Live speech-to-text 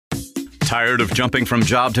Tired of jumping from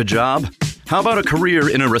job to job? How about a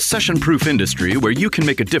career in a recession-proof industry where you can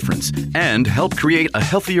make a difference and help create a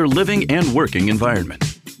healthier living and working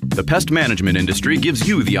environment? The pest management industry gives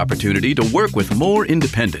you the opportunity to work with more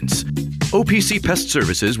independence. OPC Pest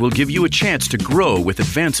Services will give you a chance to grow with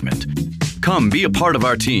advancement. Come be a part of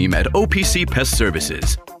our team at OPC Pest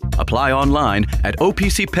Services. Apply online at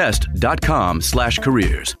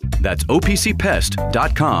opcpest.com/careers. That's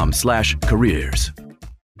opcpest.com/careers.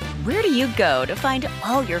 Where do you go to find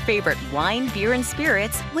all your favorite wine, beer, and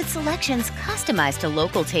spirits with selections customized to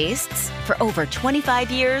local tastes? For over 25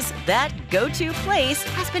 years, that go-to place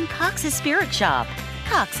has been Cox's Spirit Shop.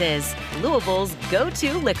 Cox's, Louisville's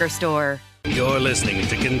go-to liquor store. You're listening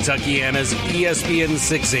to Kentuckiana's ESPN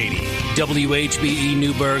 680, WHBE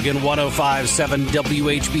Newburgh and 105.7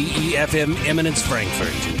 WHBE FM Eminence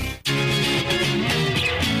Frankfurt.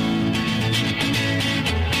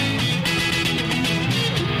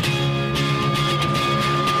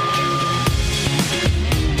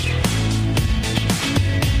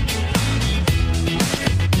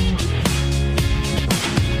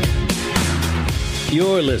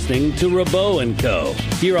 You're listening to Rabaut Co.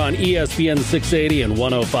 here on ESPN 680 and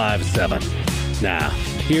 105.7. Now,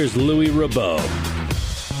 here's Louis Rabaut.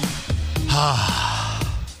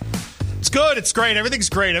 It's good. It's great. Everything's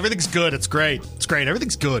great. Everything's good. It's great. It's great.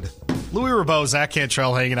 Everything's good. Louis Rabaut, Zach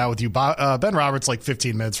Cantrell hanging out with you. Ben Roberts like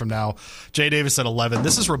 15 minutes from now. Jay Davis at 11.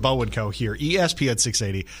 This is Rabaut Co. here. ESPN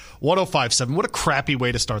 680, 105.7. What a crappy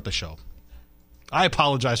way to start the show. I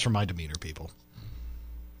apologize for my demeanor, people.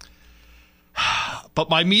 But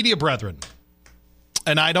my media brethren,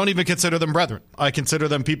 and I don't even consider them brethren. I consider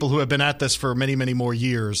them people who have been at this for many, many more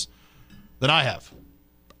years than I have.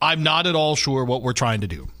 I'm not at all sure what we're trying to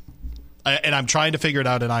do. And I'm trying to figure it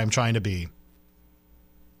out, and I am trying to be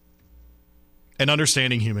an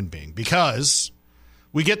understanding human being. Because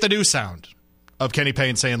we get the new sound of Kenny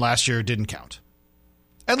Payne saying last year didn't count.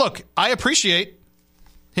 And look, I appreciate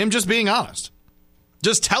him just being honest.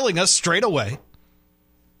 Just telling us straight away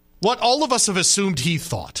what all of us have assumed he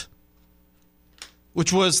thought,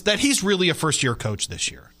 which was that he's really a first-year coach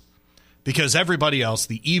this year because everybody else,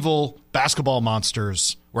 the evil basketball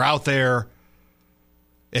monsters, were out there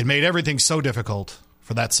and made everything so difficult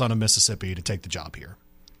for that son of Mississippi to take the job here.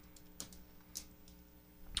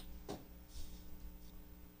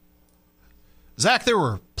 Zach, there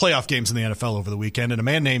were playoff games in the NFL over the weekend, and a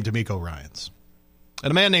man named DeMeco Ryans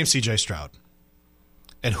and a man named C.J. Stroud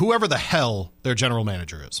and whoever the hell their general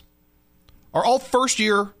manager is are all first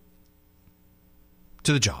year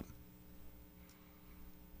to the job.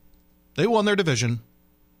 They won their division,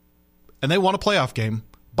 and they won a playoff game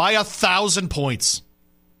by 1,000 points.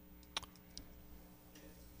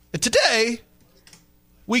 And today,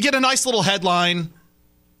 we get a nice little headline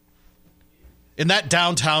in that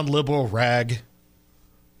downtown liberal rag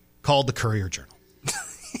called the Courier-Journal.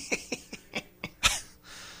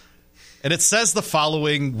 And it says the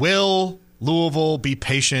following: will Louisville be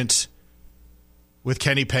patient with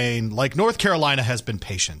Kenny Payne like North Carolina has been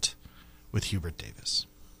patient with Hubert Davis?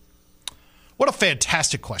 What a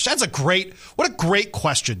fantastic question. What a great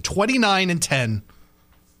question. 29-10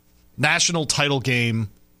 national title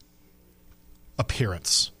game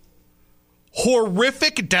appearance.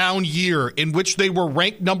 Horrific down year in which they were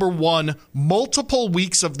ranked number one multiple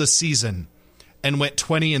weeks of the season and went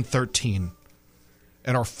 20-13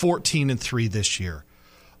 and are 14-3 this year.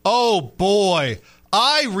 Oh boy,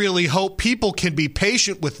 I really hope people can be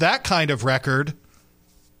patient with that kind of record.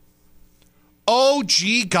 Oh,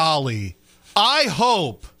 gee golly. I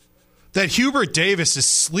hope that Hubert Davis is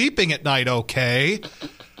sleeping at night okay.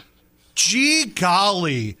 Gee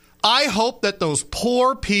golly. I hope that those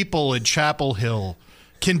poor people in Chapel Hill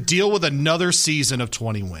can deal with another season of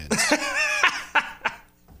 20 wins.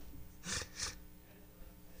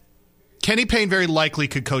 Kenny Payne very likely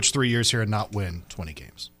could coach 3 years here and not win 20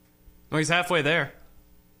 games. Well, he's halfway there.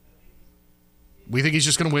 We think he's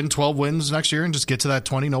just going to win 12 wins next year and just get to that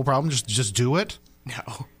 20, no problem? Just do it?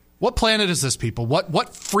 No. What planet is this, people? What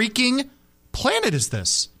freaking planet is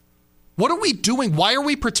this? What are we doing? Why are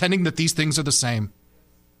we pretending that these things are the same?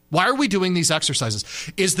 Why are we doing these exercises?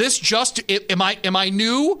 Is this just, am I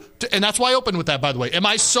new? And that's why I opened with that, by the way. Am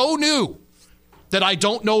I so new that I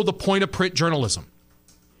don't know the point of print journalism?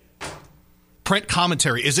 Print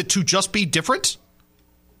commentary. Is it to just be different?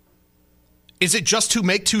 Is it just to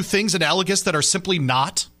make two things analogous that are simply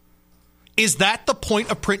not? Is that the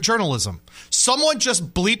point of print journalism? Someone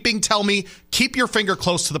just bleeping tell me, keep your finger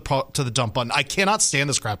close to the dump button. I cannot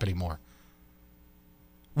stand this crap anymore.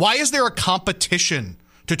 Why is there a competition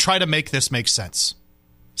to try to make this make sense?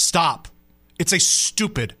 Stop. It's a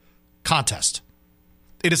stupid contest.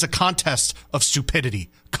 It is a contest of stupidity.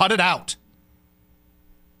 Cut it out.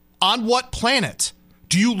 On what planet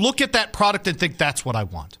do you look at that product and think that's what I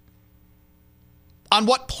want? On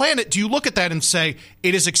what planet do you look at that and say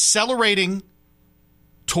it is accelerating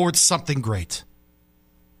towards something great?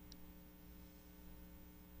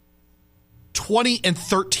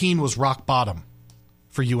 20-13 was rock bottom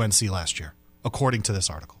for UNC last year, according to this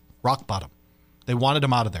article. Rock bottom. They wanted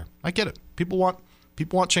him out of there. I get it. People want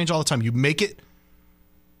change all the time. You make it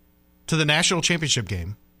to the national championship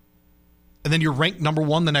game, and then you're ranked number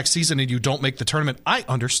 1 the next season and you don't make the tournament. I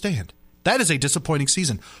understand. That is a disappointing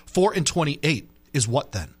season. 4-28 is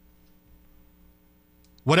what then?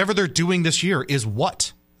 Whatever they're doing this year is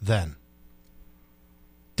what then?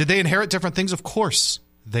 Did they inherit different things? Of course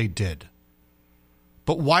they did.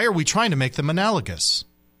 But why are we trying to make them analogous?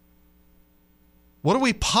 What are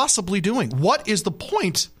we possibly doing? What is the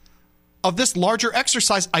point of this larger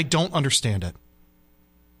exercise? I don't understand it.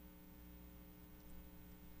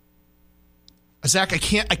 Zach, I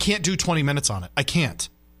can't do 20 minutes on it. I can't.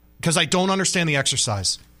 Because I don't understand the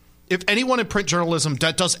exercise. If anyone in print journalism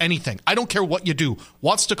that does anything, I don't care what you do,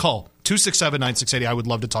 wants to call 267-9680, I would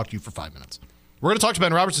love to talk to you for 5 minutes. We're going to talk to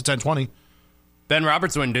Ben Roberts at 10:20. Ben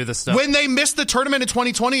Roberts wouldn't do this stuff. When they missed the tournament in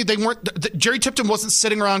 2020, Jerry Tipton wasn't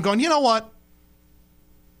sitting around going, you know what?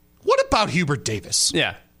 What about Hubert Davis?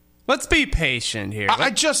 Yeah. Let's be patient here. I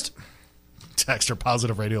just... Extra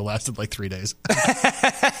positive radio lasted like 3 days.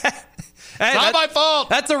 Hey, not my fault.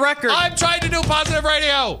 That's a record. I'm trying to do positive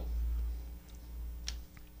radio.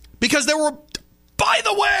 Because there were, by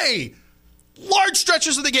the way, large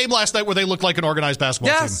stretches of the game last night where they looked like an organized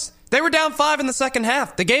basketball team. Yes. They were down 5 in the second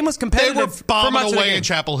half. The game was competitive. They were bombing for much away in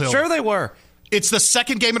Chapel Hill. Sure they were. It's the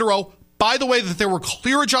second game in a row, by the way, that there were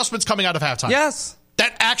clear adjustments coming out of halftime. Yes.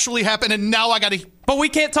 That actually happened, and now I got to... But we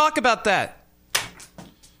can't talk about that.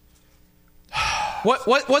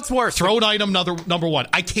 What's worse? Thrown item number 1.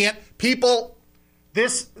 I can't... People,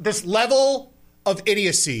 this level of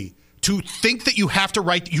idiocy to think that you have to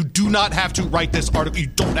write... You do not have to write this article. You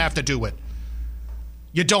don't have to do it.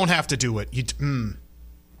 You don't have to do it.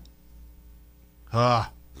 I'm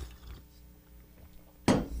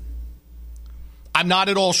not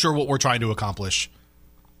at all sure what we're trying to accomplish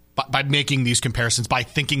by making these comparisons, by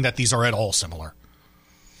thinking that these are at all similar.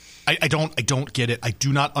 I don't get it. I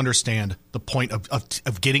do not understand the point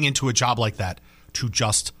of getting into a job like that to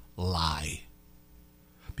just lie.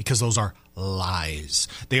 Because those are lies.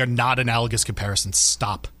 They are not analogous comparisons.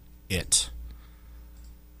 Stop it.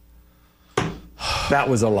 That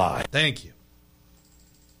was a lie. Thank you.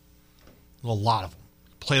 A lot of them.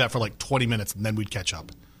 Play that for like 20 minutes and then we'd catch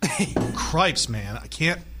up. Cripes, man.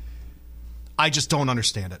 I just don't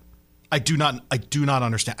understand it. I do not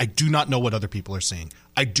understand. I do not know what other people are seeing.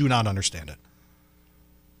 I do not understand it.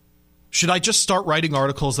 Should I just start writing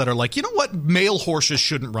articles that are like, you know what? Male horses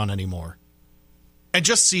shouldn't run anymore. And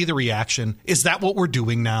just see the reaction. Is that what we're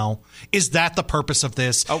doing now? Is that the purpose of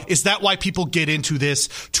this? Oh. Is that why people get into this?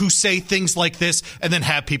 To say things like this and then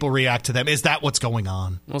have people react to them? Is that what's going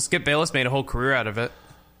on? Well, Skip Bayless made a whole career out of it.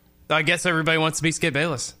 I guess everybody wants to be Skip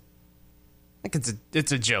Bayless. I think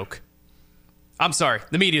it's a joke. I'm sorry.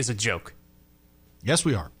 The media's a joke. Yes,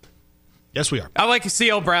 we are. Yes, we are. I like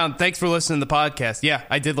C.L. Brown. Thanks for listening to the podcast. Yeah,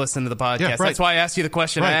 I did listen to the podcast. Yeah, right. That's why I asked you the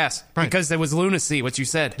question I asked. Right. Because it was lunacy, what you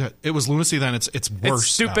said. It was lunacy then. It's worse.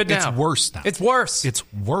 It's stupid now. It's worse now. It's worse.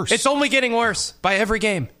 It's worse. It's only getting worse by every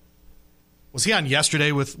game. Was he on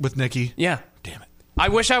yesterday with Nikki? Yeah. Damn it. I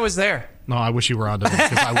wish I was there. No, I wish you were on today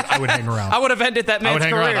because I would hang around. I would have ended that man's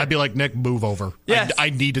career. I would hang around. I'd be like, Nick, move over. Yes.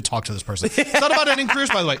 I need to talk to this person. It's not about ending careers,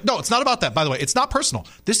 by the way. No, it's not about that, by the way. It's not personal.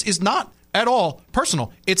 This is not at all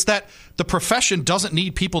personal. It's that the profession doesn't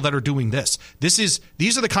need people that are doing this. These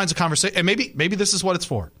are the kinds of conversations, and maybe this is what it's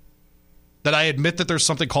for. That I admit that there's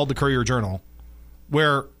something called the Courier-Journal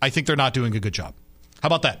where I think they're not doing a good job. How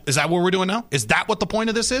about that? Is that what we're doing now? Is that what the point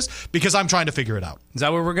of this is? Because I'm trying to figure it out. Is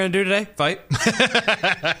that what we're going to do today? Fight?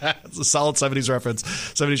 It's a solid 70s reference,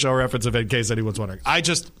 70s show reference, in case anyone's wondering. I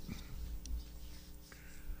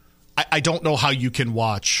don't know how you can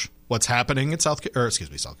watch what's happening at South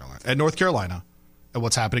Carolina, and North Carolina, and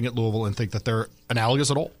what's happening at Louisville and think that they're analogous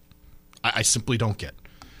at all. I simply don't get.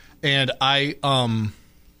 And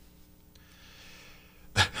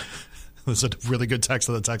there's a really good text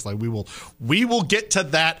on the text line. We will get to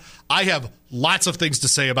that. I have lots of things to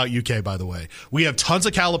say about UK, by the way. We have tons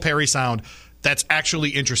of Calipari sound that's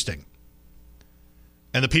actually interesting.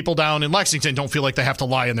 And the people down in Lexington don't feel like they have to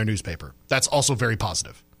lie in their newspaper. That's also very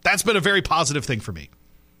positive. That's been a very positive thing for me,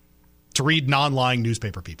 to read non-lying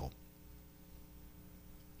newspaper people.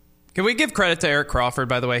 Can we give credit to Eric Crawford,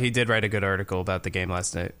 by the way? He did write a good article about the game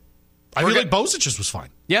last night. I feel like Bozic's was fine.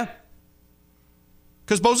 Yeah.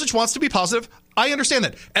 Because Bozic wants to be positive. I understand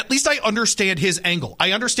that. At least I understand his angle.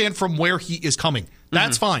 I understand from where he is coming.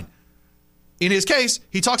 That's fine. In his case,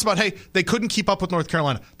 he talks about, hey, they couldn't keep up with North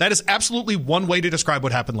Carolina. That is absolutely one way to describe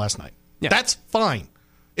what happened last night. Yeah. That's fine.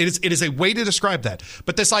 It is a way to describe that.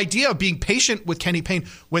 But this idea of being patient with Kenny Payne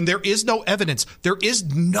when there is no evidence, there is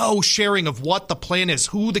no sharing of what the plan is,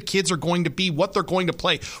 who the kids are going to be, what they're going to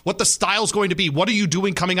play, what the style's going to be, what are you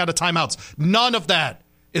doing coming out of timeouts. None of that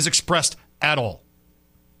is expressed at all.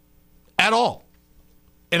 At all.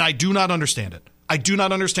 And I do not understand it. I do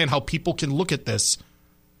not understand how people can look at this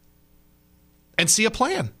and see a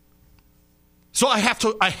plan. So I have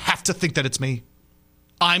to think that it's me.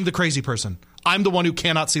 I'm the crazy person. I'm the one who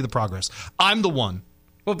cannot see the progress. I'm the one.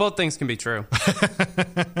 Well, both things can be true.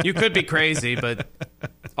 You could be crazy, but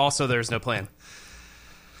also there's no plan.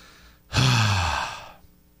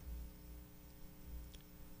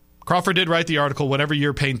 Crawford did write the article, whatever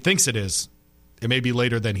year Payne thinks it is, it may be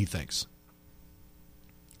later than he thinks.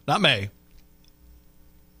 Not may.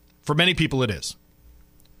 For many people it is.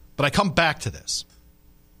 But I come back to this.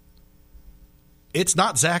 It's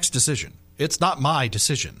not Zach's decision. It's not my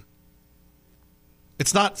decision.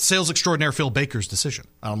 It's not sales extraordinaire Phil Baker's decision.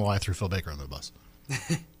 I don't know why I threw Phil Baker under the bus.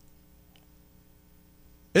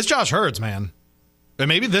 It's Josh Hurd's, man. And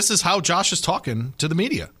maybe this is how Josh is talking to the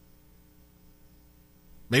media.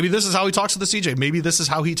 Maybe this is how he talks to the CJ. Maybe this is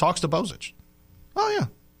how he talks to Bozic. Oh, yeah.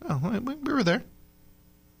 Oh, we were there.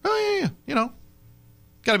 Oh, yeah. You know,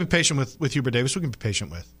 got to be patient with Hubert Davis. We can be patient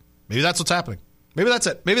with. Maybe that's what's happening. Maybe that's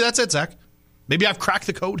it, Zach. Maybe I've cracked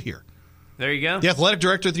the code here. There you go. The athletic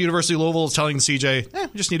director at the University of Louisville is telling the CJ,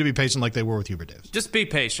 we just need to be patient like they were with Hubert Davis. Just be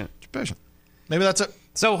patient. Just patient. Maybe that's it.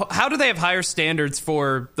 So how do they have higher standards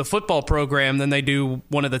for the football program than they do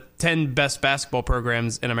one of the 10 best basketball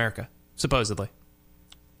programs in America, supposedly?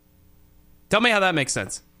 Tell me how that makes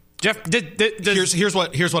sense. Jeff, here's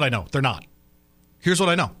what I know. They're not. Here's what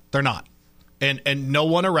I know. They're not. And no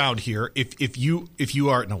one around here, if you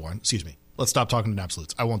are no one, excuse me. Let's stop talking in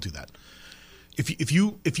absolutes. I won't do that. If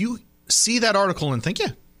you see that article and think, yeah,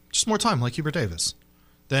 just more time like Hubert Davis,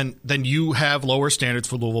 then you have lower standards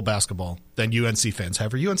for Louisville basketball than UNC fans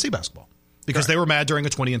have for UNC basketball. Because they were mad during a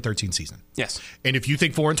 20-13 season. Yes. And if you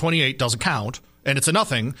think 4-28 doesn't count and it's a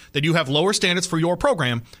nothing, then you have lower standards for your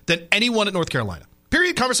program than anyone at North Carolina.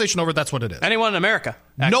 Period. Conversation over. That's what it is. Anyone in America.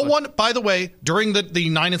 Actually. No one, by the way, during the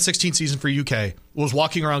 9-16 season for UK was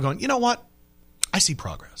walking around going, you know what? I see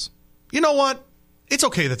progress. You know what? It's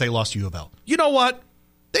okay that they lost to U of L. You know what?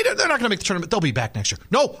 They're not going to make the tournament. They'll be back next year.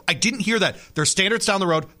 No, I didn't hear that. There's standards down the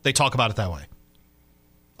road. They talk about it that way.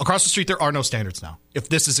 Across the street, there are no standards now. If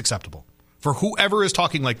this is acceptable. For whoever is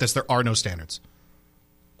talking like this, there are no standards.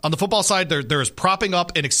 On the football side, there is propping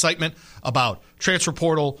up and excitement about transfer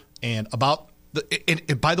portal and about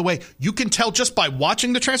and by the way, you can tell just by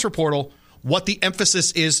watching the transfer portal what the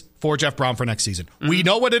emphasis is for Jeff Brown for next season. Mm-hmm. We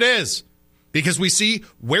know what it is because we see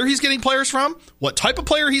where he's getting players from, what type of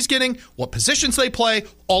player he's getting, what positions they play,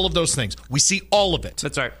 all of those things. We see all of it.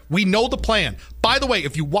 That's right. We know the plan. By the way,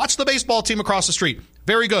 if you watch the baseball team across the street,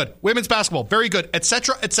 very good. Women's basketball, very good,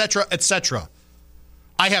 etc., etc., etc.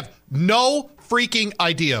 I have no freaking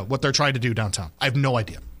idea what they're trying to do downtown. I have no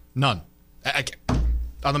idea. None. I can't.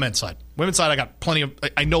 On the men's side. Women's side, I got plenty of...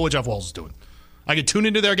 I know what Jeff Walz is doing. I could tune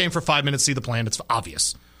into their game for 5 minutes, see the plan. It's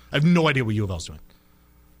obvious. I have no idea what U of L is doing.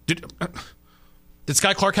 Did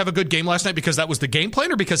Sky Clark have a good game last night because that was the game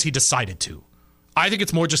plan or because he decided to? I think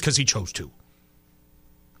it's more just because he chose to.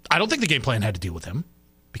 I don't think the game plan had to deal with him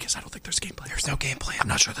because I don't think there's a game plan. There's no game plan. I'm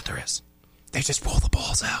not sure that there is. They just roll the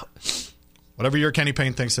balls out. Whatever year Kenny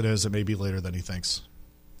Payne thinks it is, it may be later than he thinks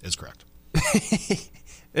is correct.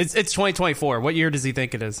 It's 2024. What year does he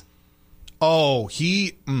think it is? Oh,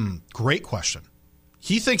 great question.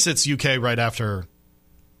 He thinks it's UK right after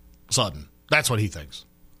Sutton. That's what he thinks.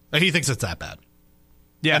 He thinks it's that bad.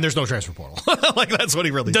 Yeah. And there's no transfer portal. Like, that's what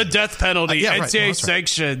he really thinks. The death penalty. Yeah, NCAA right.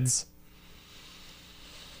 sanctions.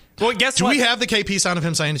 Well, guess Do what? we have the KP sound of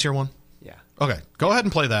him saying it's year one? Yeah. Okay. Go ahead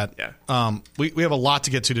and play that. Yeah. We have a lot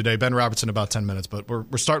to get to today. Ben Robertson about 10 minutes, but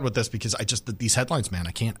we're starting with this because these headlines, man,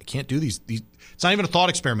 I can't do these. It's not even a thought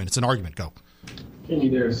experiment. It's an argument. Go. Kenny,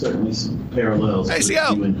 there are certainly some parallels with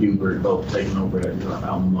you and Hubert both taking over at your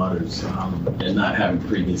alma maters and not having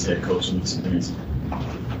previous head coaching experience.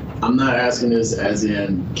 I'm not asking this as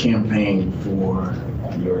in campaign for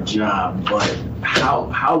your job, but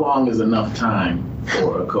how long is enough time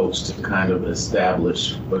for a coach to kind of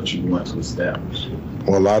establish what you want to establish?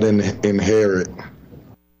 Well, I didn't inherit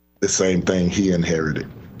the same thing he inherited.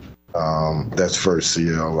 That's first,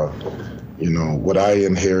 CL. What I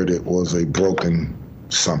inherited was a broken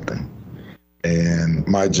something. and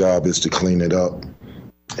my job is to clean it up.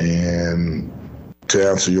 And to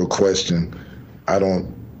answer your question, I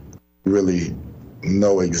don't really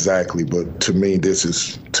know exactly, but to me,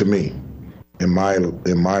 in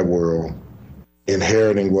my world,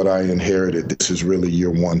 inheriting what I inherited, this is really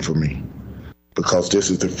year one for me, because this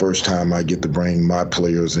is the first time I get to bring my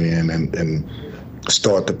players in and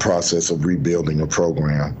start the process of rebuilding a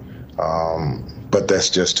program. But that's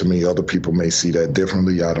just to me. Other people may see that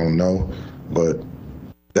differently. I don't know, but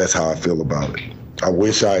that's how I feel about it. I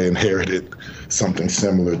wish I inherited something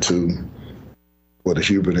similar to what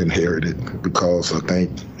Hubert inherited, because I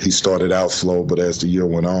think he started out slow, but as the year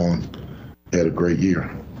went on, he had a great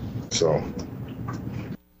year. So.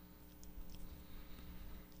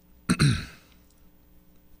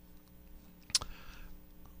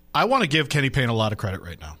 I want to give Kenny Payne a lot of credit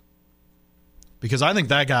right now, because I think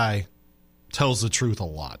that guy tells the truth a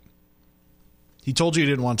lot. He told you he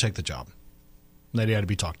didn't want to take the job, and that he had to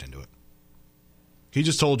be talked into it. He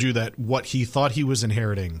just told you that what he thought he was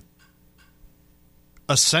inheriting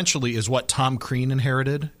essentially is what Tom Crean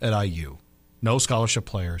inherited at IU. No scholarship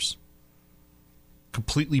players.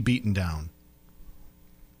 Completely beaten down.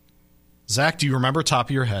 Zach, do you remember, top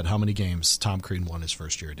of your head, how many games Tom Crean won his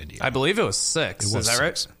first year at Indiana? I believe it was 6. Is that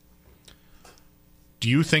right? Do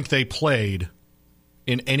you think they played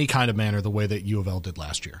in any kind of manner the way that U of L did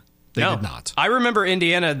last year? They did not. I remember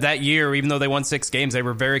Indiana that year, even though they won 6 games, they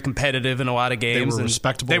were very competitive in a lot of games. They were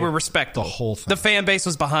respectable. They were respectable. The whole thing. The fan base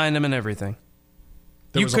was behind them and everything.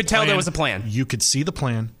 You could tell there was a plan. You could see the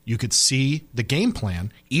plan. You could see the game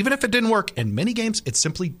plan. Even if it didn't work, in many games, it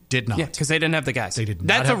simply did not. Yeah, because they didn't have the guys. They did not.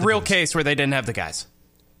 That's have a the real guys. case where they didn't have the guys.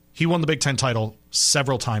 He won the Big Ten title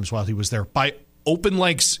several times while he was there. By open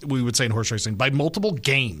legs, we would say in horse racing, by multiple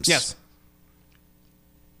games. Yes.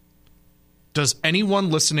 Does anyone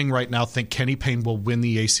listening right now think Kenny Payne will win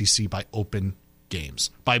the ACC by open games,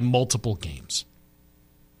 by multiple games?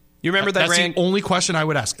 You remember that? That's the only question I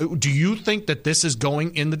would ask. Do you think that this is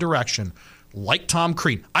going in the direction like Tom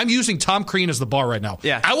Crean? I'm using Tom Crean as the bar right now.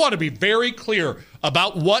 Yeah. I want to be very clear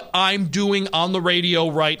about what I'm doing on the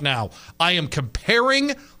radio right now. I am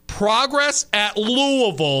comparing progress at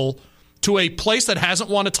Louisville to a place that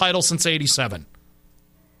hasn't won a title since '87.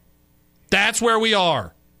 That's where we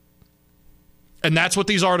are. And that's what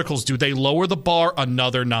these articles do. They lower the bar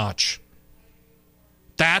another notch.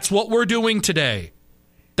 That's what we're doing today.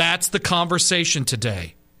 That's the conversation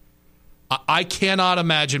today. I cannot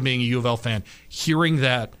imagine being a U of L fan, hearing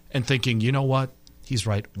that and thinking, you know what? He's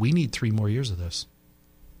right. We need 3 more years of this.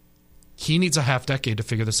 He needs a half decade to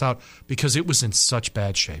figure this out because it was in such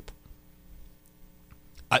bad shape.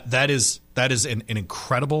 That is an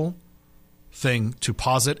incredible thing to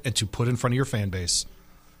posit and to put in front of your fan base,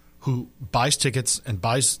 who buys tickets and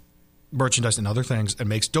buys merchandise and other things and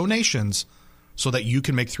makes donations so that you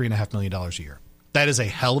can make $3.5 million a year. That is a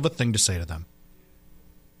hell of a thing to say to them.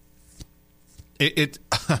 It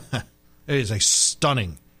is a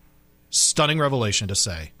stunning revelation to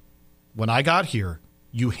say, when I got here,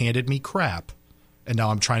 you handed me crap, and now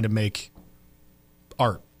I'm trying to make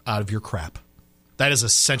art out of your crap. That is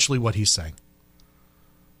essentially what he's saying.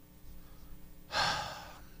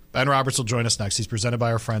 Ben Roberts will join us next. He's presented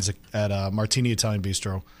by our friends at Martini Italian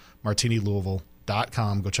Bistro,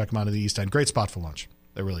 martinilouisville.com. Go check them out in the East End. Great spot for lunch.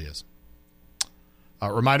 It really is.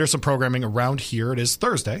 Reminder, some programming around here. It is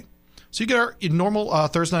Thursday. So you get our normal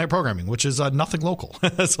Thursday night programming, which is nothing local.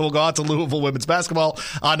 So we'll go out to Louisville women's basketball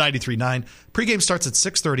on 93.9. Pregame starts at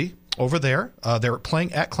 6:30 over there. They're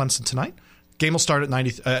playing at Clemson tonight. Game will start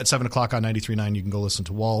at 7 o'clock on 93.9. You can go listen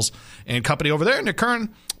to Walls and company over there, Nick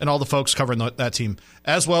Kern, and all the folks covering that team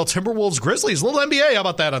as well. Timberwolves, Grizzlies, little NBA. How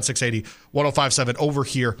about that on 680, 105.7 over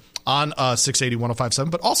here on 680,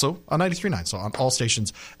 105.7, but also on 93.9. So on all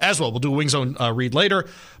stations as well. We'll do a Wing Zone read later.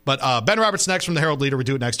 But Ben Roberts next from the Herald Leader. We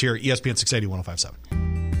do it next here, ESPN 680,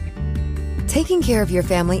 105.7. Taking care of your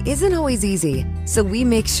family isn't always easy, so we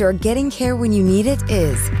make sure getting care when you need it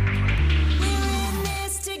is.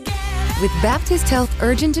 With Baptist Health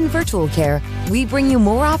Urgent and Virtual Care, we bring you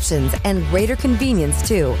more options and greater convenience,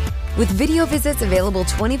 too. With video visits available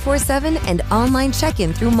 24/7 and online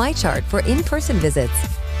check-in through MyChart for in-person visits.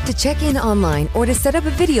 To check in online or to set up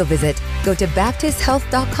a video visit, go to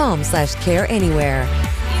baptisthealth.com/careanywhere.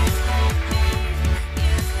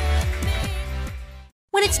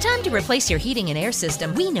 When it's time to replace your heating and air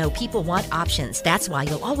system, we know people want options. That's why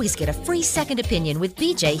you'll always get a free second opinion with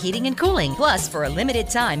BJ Heating and Cooling. Plus, for a limited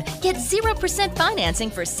time, get 0%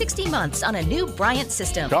 financing for 60 months on a new Bryant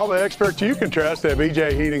system. Call the experts you can trust at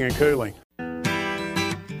BJ Heating and Cooling.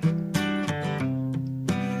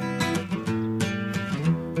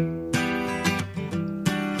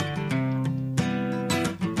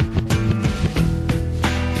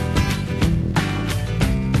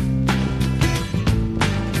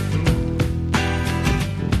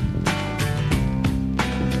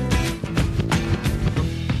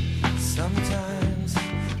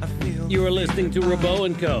 You are listening to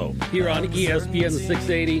Rabaut Co. here on ESPN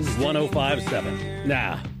 680 105.7.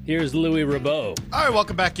 Now, here's Louis Rabaut. All right,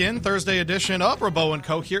 welcome back in. Thursday edition of Rabaut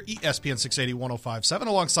Co. here, ESPN 680 105.7.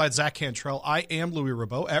 Alongside Zach Cantrell, I am Louis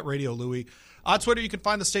Rabaut at Radio Louis. On Twitter, you can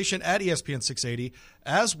find the station at ESPN 680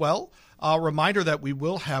 as well. Reminder that we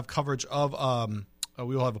will have coverage of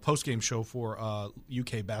we will have a post-game show for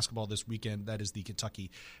UK basketball this weekend. That is the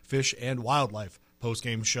Kentucky Fish and Wildlife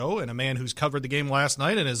post-game show. And a man who's covered the game last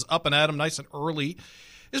night and is up and at 'em nice and early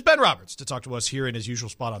is Ben Roberts to talk to us here in his usual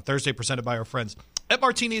spot on Thursday, presented by our friends at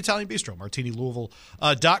Martini Italian Bistro,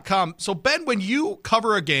 martinilouisville.com. So, Ben, when you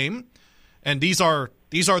cover a game, and these are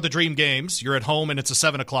the dream games, you're at home and it's a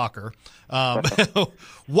 7 o'clocker,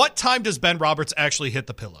 what time does Ben Roberts actually hit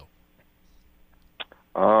the pillow?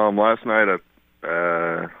 Last night,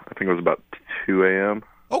 I think it was about 2 a.m.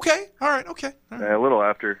 Okay. All right. Okay. All right. A little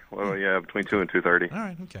after. Well, yeah, between 2 and 2:30. All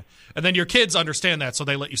right. Okay. And then your kids understand that, so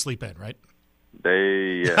they let you sleep in, right?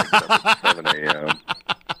 They get up at 7 a.m.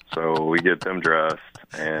 So we get them dressed,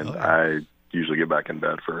 and I usually get back in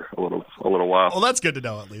bed for a little while. Well, that's good to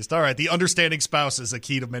know at least. All right. The understanding spouse is a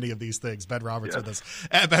key to many of these things. Ben Roberts with us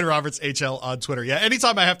at Ben Roberts HL on Twitter. Yeah.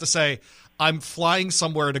 Anytime I have to say I'm flying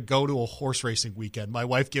somewhere to go to a horse racing weekend, my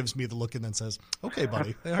wife gives me the look and then says, "Okay,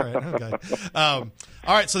 buddy." All right. Okay. All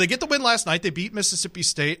right. So they get the win last night. They beat Mississippi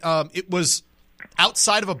State. It was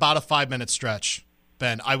outside of about a 5-minute stretch,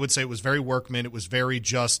 Ben. I would say it was very workman. It was very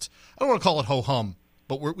just, I don't want to call it ho-hum,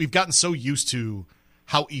 but we've gotten so used to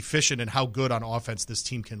how efficient and how good on offense this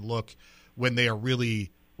team can look when they're really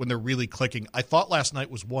clicking. I thought last night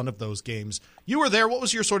was one of those games. You were there. What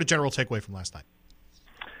was your sort of general takeaway from last night?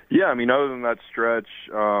 Yeah, I mean, other than that stretch,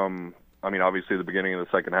 obviously the beginning of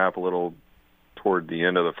the second half, a little toward the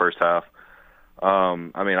end of the first half,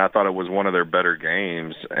 I thought it was one of their better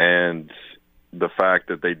games, and the fact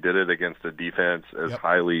that they did it against a defense as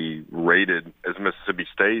highly rated as Mississippi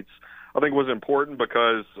State's, I think was important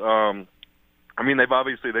because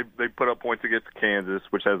they've put up points against Kansas,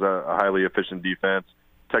 which has a highly efficient defense.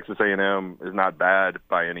 Texas A&M is not bad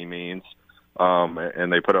by any means,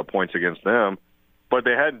 and they put up points against them. But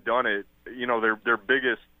they hadn't done it. You know, their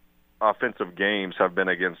biggest offensive games have been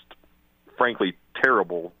against, frankly,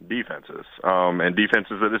 terrible defenses, and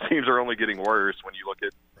defenses that it seems are only getting worse when you look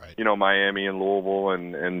at, Miami and Louisville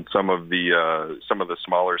and some of the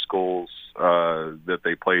smaller schools that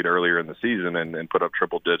they played earlier in the season and put up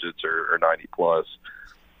triple digits or 90 plus.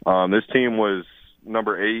 This team was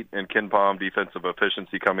number 8 in KenPom defensive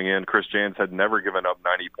efficiency coming in. Chris Jans had never given up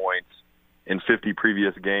 90 points in 50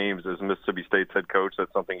 previous games as Mississippi State's head coach.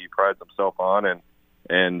 That's something he prides himself on,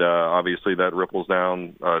 and obviously that trickles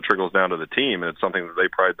down to the team, and it's something that they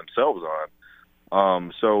pride themselves on.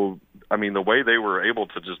 The way they were able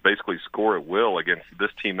to just basically score at will against this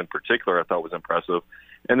team in particular, I thought was impressive.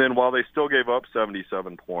 And then while they still gave up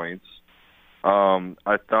 77 points,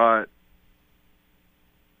 I thought,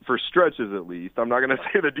 for stretches at least, I'm not going to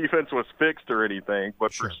say the defense was fixed or anything,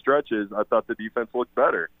 but for stretches, I thought the defense looked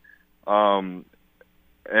better. And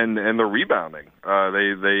the rebounding,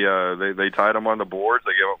 they tied them on the boards.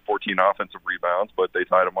 They gave up 14 offensive rebounds, but they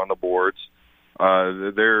tied them on the boards.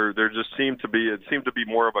 There just seemed to be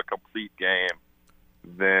more of a complete game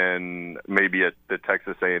than maybe at the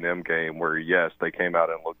Texas A&M game, where yes, they came out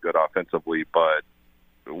and looked good offensively, but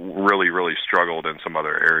really, really struggled in some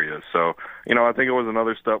other areas. So, I think it was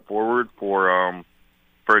another step forward for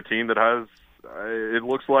a team that has, it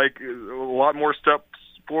looks like, a lot more steps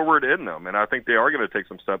forward in them, and I think they are going to take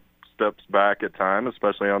some steps back at time,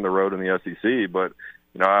 especially on the road in the SEC. But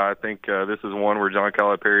I think this is one where John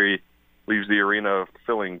Calipari leaves the arena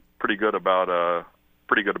feeling pretty good about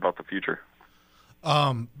the future.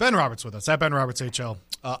 Ben Roberts with us at Ben Roberts HL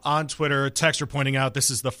on Twitter. Texter pointing out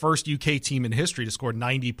this is the first UK team in history to score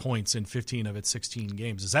 90 points in 15 of its 16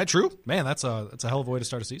 games. Is that true? Man, that's a hell of a way to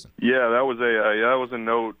start a season. Yeah, that was a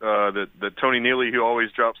note that Tony Neely, who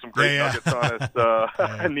always drops some great nuggets on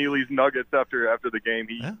us, Neely's nuggets after the game,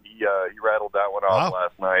 he rattled that one off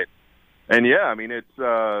last night. And it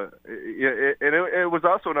was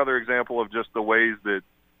also another example of just the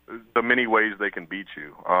many ways they can beat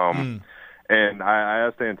you. And I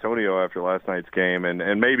asked Antonio after last night's game,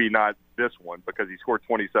 and maybe not this one because he scored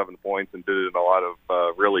 27 points and did it in a lot of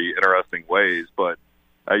really interesting ways. But,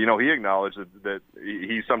 he acknowledged that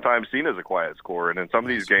he's sometimes seen as a quiet scorer. And in some of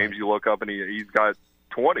these games, you look up and he's got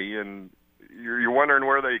 20, and you're wondering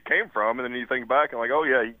where they came from. And then you think back and like, oh,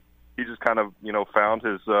 yeah, he just kind of, found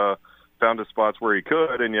his spots where he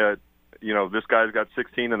could. And yet, this guy's got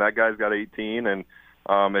 16 and that guy's got 18. And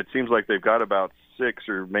it seems like they've got about 6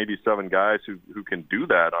 or maybe 7 guys who can do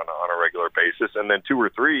that on a regular basis, and then 2 or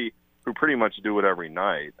 3 who pretty much do it every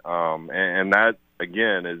night. And that,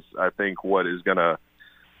 again, is, I think, what is going to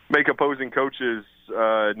make opposing coaches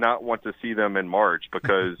not want to see them in March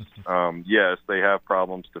because, yes, they have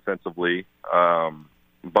problems defensively,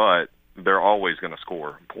 but they're always going to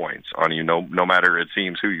score points on you, no matter, it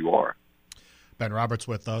seems, who you are. Ben Roberts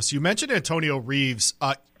with us. You mentioned Antonio Reeves.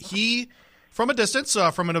 He, from a distance,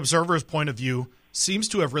 from an observer's point of view, seems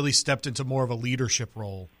to have really stepped into more of a leadership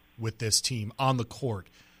role with this team on the court.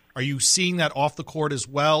 Are you seeing that off the court as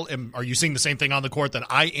well? And are you seeing the same thing on the court that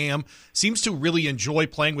I am? Seems to really enjoy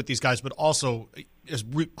playing with these guys, but also has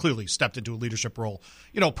clearly stepped into a leadership role,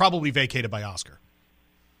 probably vacated by Oscar.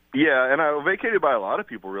 Yeah, and I vacated by a lot of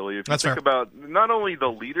people, really. If you That's think fair. about not only the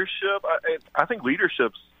leadership, I think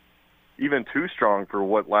leadership's even too strong for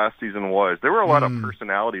what last season was. There were a lot of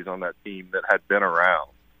personalities on that team that had been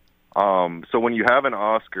around. So when you have an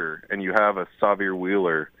Oscar and you have a Xavier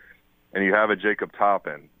Wheeler and you have a Jacob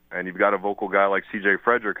Toppin and you've got a vocal guy like C.J.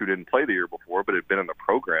 Frederick who didn't play the year before but had been in the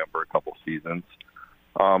program for a couple seasons,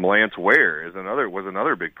 Lance Ware was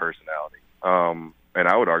another big personality. And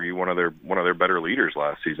I would argue one of their better leaders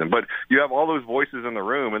last season. But you have all those voices in the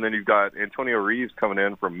room, and then you've got Antonio Reeves coming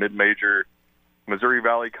in from mid-major Missouri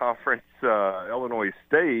Valley Conference, Illinois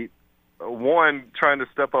State. One, trying to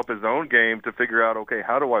step up his own game to figure out, okay,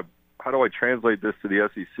 how do I translate this to the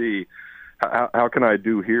SEC? How can I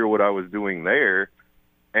do here what I was doing there?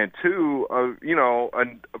 And two, a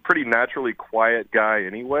pretty naturally quiet guy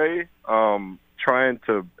anyway, trying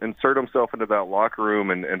to insert himself into that locker room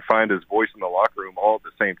and find his voice in the locker room all at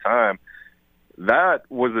the same time. That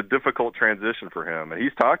was a difficult transition for him, and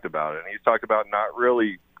he's talked about it. And he's talked about not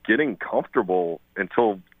really getting comfortable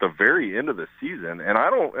until the very end of the season.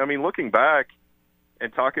 And looking back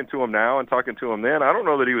and talking to him now and talking to him then, I don't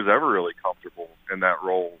know that he was ever really comfortable in that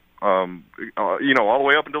role, all the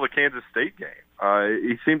way up until the Kansas State game.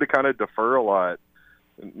 He seemed to kind of defer a lot,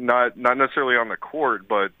 not necessarily on the court,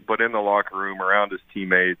 but in the locker room around his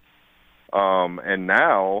teammates. And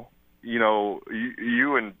now,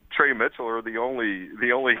 you and Trey Mitchell are the only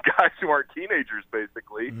guys who aren't teenagers,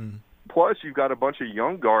 basically. Plus, you've got a bunch of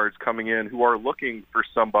young guards coming in who are looking for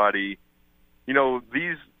somebody.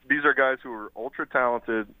 These are guys who are ultra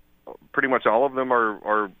talented. Pretty much all of them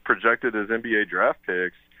are projected as NBA draft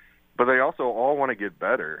picks, but they also all want to get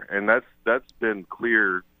better, and that's been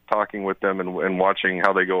clear talking with them and watching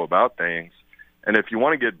how they go about things. And if you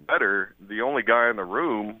want to get better, the only guy in the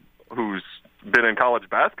room who's been in college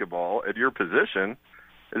basketball at your position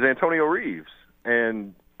is Antonio Reeves.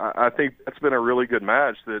 And I think that's been a really good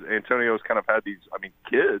match that Antonio's kind of had these,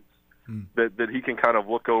 kids that he can kind of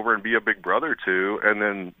look over and be a big brother to. And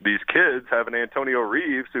then these kids have an Antonio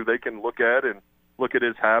Reeves who they can look at and look at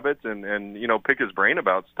his habits and pick his brain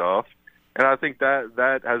about stuff. And I think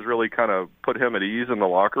that has really kind of put him at ease in the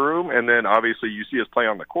locker room. And then obviously you see his play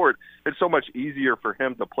on the court. It's so much easier for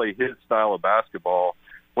him to play his style of basketball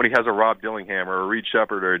when he has a Rob Dillingham or a Reed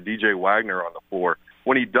Shepherd or a DJ Wagner on the floor.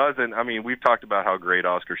 When he doesn't, we've talked about how great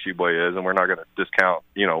Oscar Tshiebwe is, and we're not going to discount,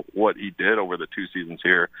 what he did over the 2 seasons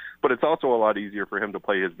here. But it's also a lot easier for him to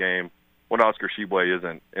play his game when Oscar Tshiebwe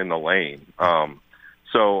isn't in the lane.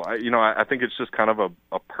 So I think it's just kind of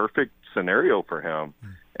a perfect scenario for him.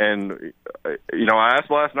 And, I asked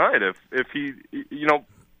last night if he,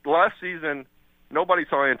 last season, nobody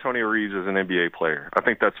saw Antonio Reeves as an NBA player. I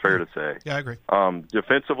think that's fair to say. Yeah, I agree.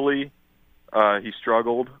 Defensively, he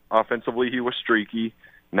struggled. Offensively, he was streaky.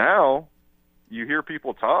 Now, you hear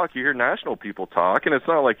people talk, you hear national people talk, and it's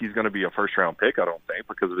not like he's going to be a first-round pick, I don't think,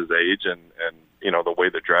 because of his age and the way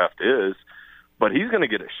the draft is. But he's going to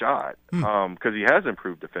get a shot because he has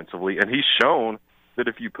improved defensively, and he's shown that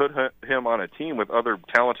if you put him on a team with other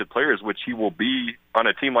talented players, which he will be on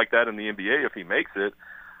a team like that in the NBA if he makes it,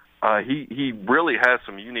 he really has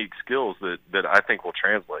some unique skills that I think will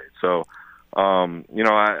translate. So,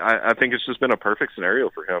 I think it's just been a perfect scenario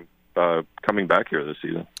for him coming back here this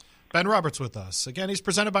season. Ben Roberts with us. Again, he's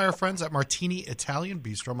presented by our friends at Martini Italian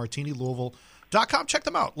Bistro, martinilouisville.com. Check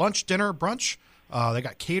them out. Lunch, dinner, brunch. They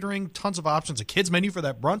got catering, tons of options, a kids menu for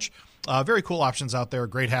that brunch. Very cool options out there.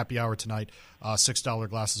 Great happy hour tonight. $6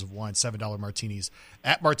 glasses of wine, $7 martinis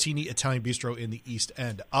at Martini Italian Bistro in the East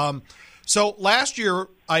End. So last year,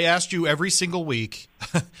 I asked you every single week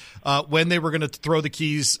when they were going to throw the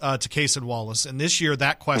keys to Case and Wallace. And this year,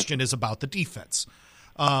 that question is about the defense.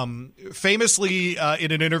 Famously,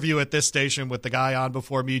 in an interview at this station with the guy on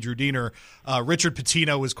before me, Drew Diener, Richard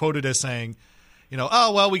Pitino was quoted as saying,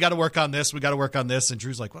 oh, well, we got to work on this. We got to work on this. And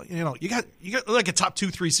Drew's like, well, you got like a top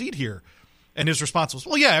 2-3 seed here. And his response was,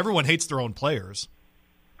 well, yeah, everyone hates their own players.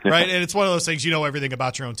 Right. And it's one of those things, everything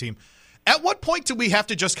about your own team. At what point do we have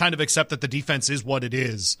to just kind of accept that the defense is what it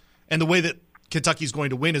is And the way that Kentucky's going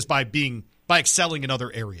to win is by excelling in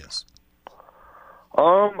other areas.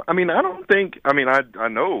 I mean, I don't think. I mean, I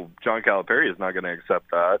know John Calipari is not going to accept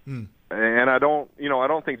that, and I don't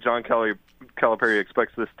think John Calipari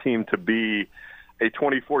expects this team to be a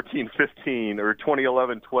 2014-15 or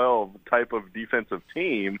 2011-12 type of defensive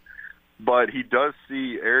team. But he does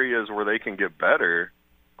see areas where they can get better,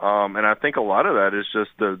 and I think a lot of that is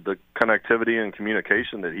just the connectivity and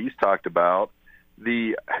communication that he's talked about.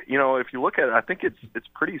 If you look at it, I think it's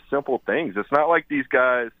pretty simple things. It's not like these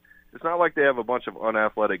guys. It's not like they have a bunch of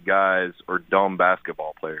unathletic guys or dumb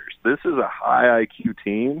basketball players. This is a high IQ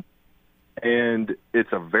team, and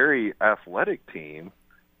it's a very athletic team,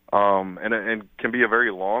 and can be a very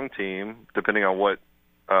long team depending on what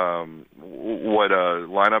lineup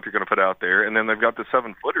you're going to put out there. And then they've got the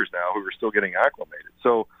 7-footers now who are still getting acclimated.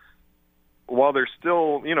 So while there's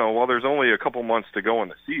only a couple months to go in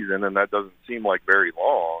the season, and that doesn't seem like very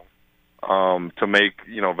long to make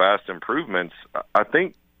vast improvements, I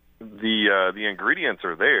think the ingredients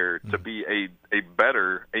are there to be a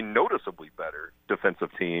noticeably better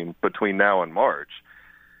defensive team between now and March.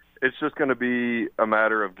 It's just going to be a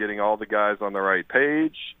matter of getting all the guys on the right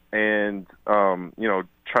page and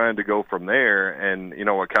trying to go from there. And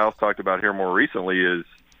what Cal's talked about here more recently is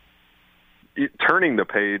turning the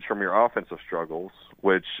page from your offensive struggles,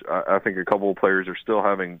 which I think a couple of players are still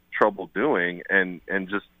having trouble doing, and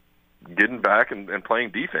just getting back and playing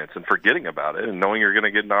defense and forgetting about it and knowing you're going to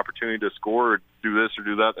get an opportunity to score or do this or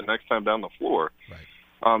do that the next time down the floor.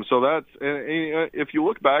 Right. So that's, if you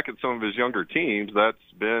look back at some of his younger teams, that's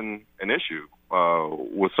been an issue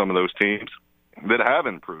with some of those teams that have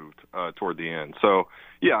improved toward the end. So,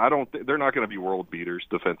 yeah, they're not going to be world beaters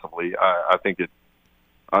defensively. I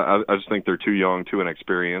just think they're too young, too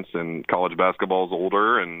inexperienced, and college basketball is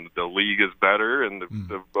older, and the league is better, and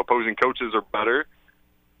the opposing coaches are better.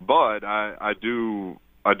 But I do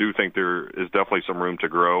think there is definitely some room to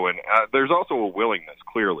grow, and there's also a willingness.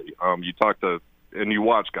 Clearly, you talk to and you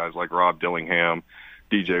watch guys like Rob Dillingham,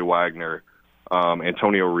 DJ Wagner,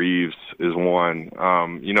 Antonio Reeves is one.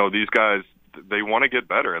 These guys, they want to get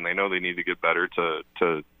better, and they know they need to get better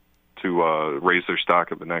to raise their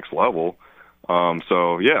stock at the next level.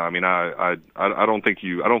 So yeah, I mean, I don't think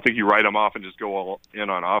you write them off and just go all in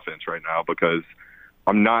on offense right now, because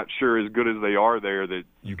I'm not sure, as good as they are there, that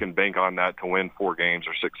you can bank on that to win 4 games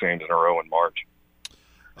or 6 games in a row in March.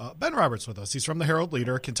 Ben Roberts with us. He's from the Herald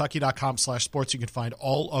Leader, Kentucky.com/sports. You can find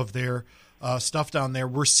all of their stuff down there.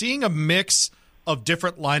 We're seeing a mix of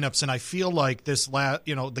different lineups, and I feel like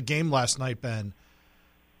the game last night, Ben,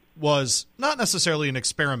 was not necessarily an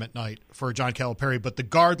experiment night for John Calipari, but the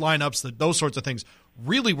guard lineups, those sorts of things,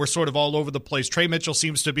 really were sort of all over the place. Trey Mitchell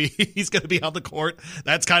seems to be he's going to be on the court.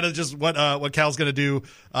 That's kind of just what Cal's going to do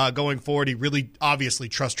going forward. He really obviously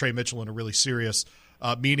trusts Trey Mitchell in a really serious,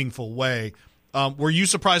 meaningful way. Were you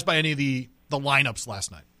surprised by any of the lineups last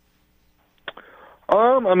night?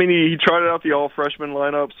 I mean, he tried out the all-freshman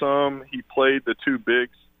lineup some. He played the 2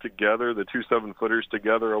 bigs together, the 2 7-footers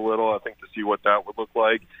together a little, I think, to see what that would look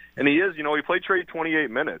like. And he played Trey 28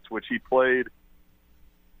 minutes, which he played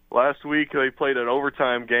last week. They played an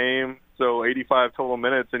overtime game, so 85 total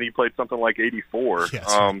minutes, and he played something like 84. Yes,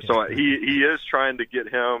 so he is trying to get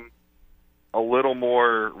him a little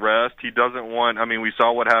more rest. He doesn't want. I mean, we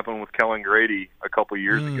saw what happened with Kellen Grady a couple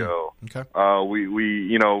years ago. Okay.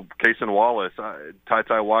 Cason Wallace,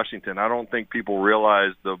 Ty Washington. I don't think people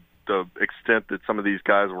realize the extent that some of these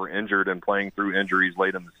guys were injured and playing through injuries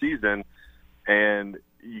late in the season, and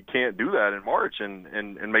you can't do that in March and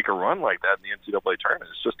make a run like that in the NCAA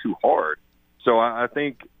tournament. It's just too hard. So I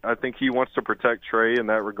think he wants to protect Trey in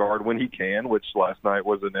that regard when he can, which last night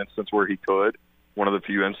was an instance where he could. One of the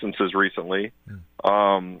few instances recently.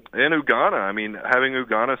 And Ugonna, I mean, having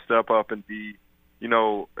Ugonna step up and be,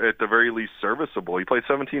 at the very least serviceable. He played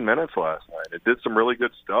 17 minutes last night. It did some really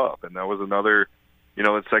good stuff. And that was another,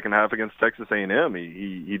 the second half against Texas A&M,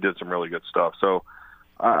 he did some really good stuff. So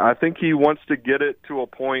I think he wants to get it to a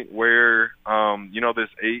point where, this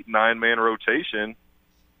 8-9-man rotation,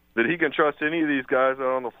 that he can trust any of these guys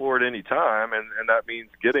out on the floor at any time. And that means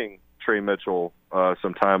getting Trey Mitchell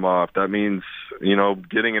some time off. That means,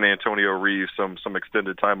 getting an Antonio Reeves some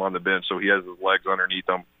extended time on the bench so he has his legs underneath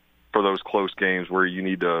him for those close games where you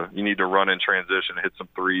need to run in transition, hit some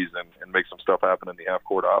threes, and make some stuff happen in the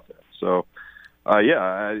half-court offense. So,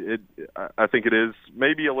 I think it is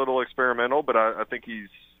maybe a little experimental, but I think he's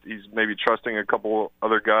maybe trusting a couple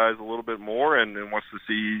other guys a little bit more and wants to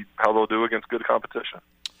see how they'll do against good competition.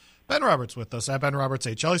 Ben Roberts with us at Ben Roberts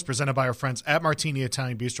HL. He's presented by our friends at Martini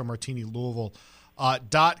Italian Bistro,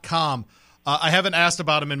 MartiniLouisville.com. I haven't asked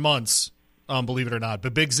about him in months believe it or not.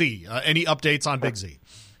 But Big Z, any updates on Big Z?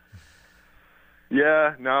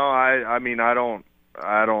 Yeah, no, I mean, I don't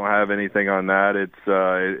have anything on that.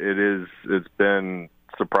 It's been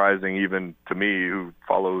surprising even to me, who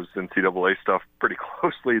follows NCAA stuff pretty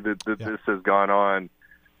closely, that this has gone on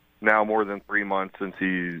now more than 3 months since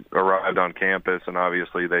he arrived on campus, and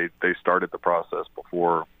obviously they started the process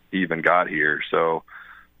before he even got here. So,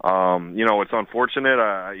 it's unfortunate.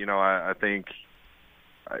 I think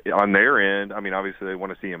on their end, I mean, obviously they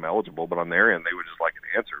want to see him eligible, but on their end, they would just like an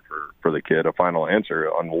answer for the kid, a final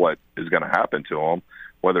answer on what is going to happen to him,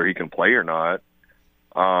 whether he can play or not.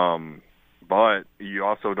 But you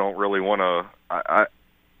also don't really want to. I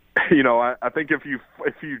think if you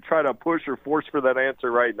try to push or force for that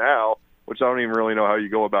answer right now, which I don't even really know how you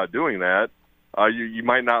go about doing that, you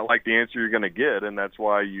might not like the answer you're going to get, and that's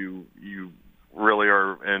why you really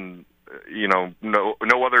are in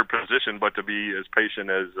no other position but to be as patient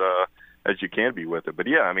as you can be with it. But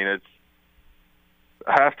yeah, I mean, it's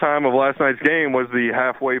halftime of last night's game was the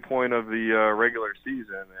halfway point of the regular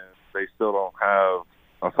season, and they still don't have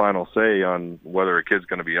a final say on whether a kid's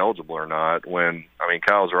going to be eligible or not. When, I mean,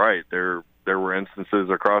 Kyle's right. There were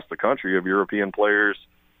instances across the country of European players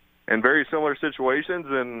in very similar situations.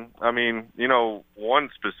 And, I mean,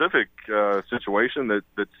 one specific situation that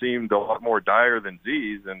seemed a lot more dire than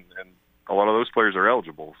Z's, and a lot of those players are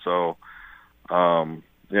eligible. So,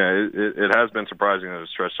 it has been surprising that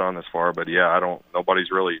it's stretched on this far. But, yeah,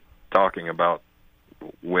 nobody's really talking about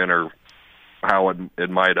when or how it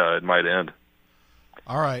might end.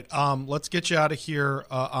 All right, let's get you out of here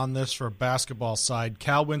on this for basketball side.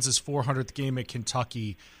 Cal wins his 400th game at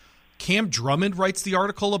Kentucky. Cam Drummond writes the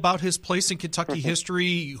article about his place in Kentucky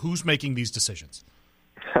history. Who's making these decisions?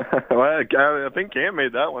 Well, I think Cam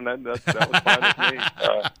made that one. That was fine with me.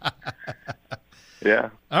 Yeah.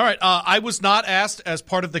 All right. I was not asked as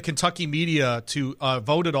part of the Kentucky media to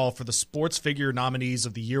vote at all for the sports figure nominees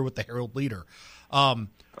of the year with the Herald Leader. Oh,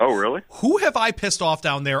 really? Who have I pissed off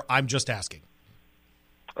down there? I'm just asking.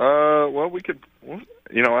 Well, we could.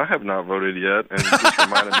 I have not voted yet, and it just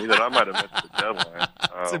reminded me that I might have missed the deadline.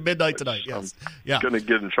 It's at midnight tonight. Yes. I'm going to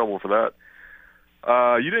get in trouble for that.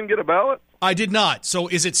 You didn't get a ballot? I did not. So,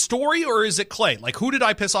 is it Story or is it Clay? Like, who did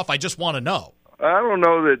I piss off? I just want to know. I don't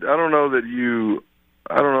know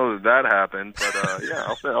that happened, but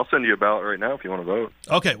yeah, I'll send you a ballot right now if you want to vote.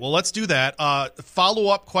 Okay, well, let's do that.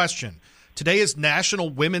 Follow-up question. Today is National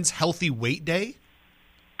Women's Healthy Weight Day.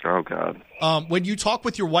 Oh, God. When you talk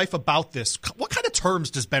with your wife about this, what kind of terms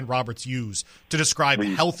does Ben Roberts use to describe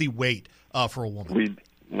healthy weight for a woman?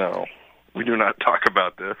 We do not talk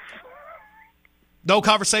about this. No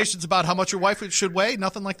conversations about how much your wife should weigh?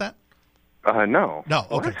 Nothing like that? No. No,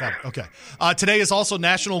 okay, got it. Okay. Today is also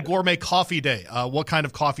National Gourmet Coffee Day. What kind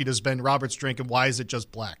of coffee does Ben Roberts drink, and why is it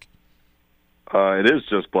just black? It is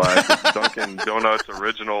just black. It's Dunkin' Donuts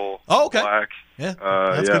original black. Yeah,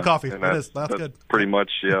 that's good coffee. That's good. Pretty much,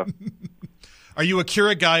 yeah. Are you a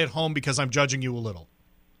Keurig guy at home because I'm judging you a little?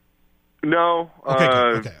 No. Okay,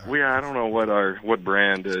 okay. I don't know what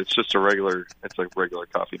brand. It's just a regular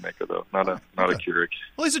coffee maker though, not a Keurig.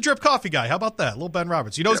 Well, he's a drip coffee guy. How about that? Little Ben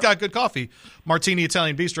Roberts. He's got good coffee. Martini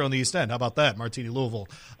Italian Bistro in the East End. How about that?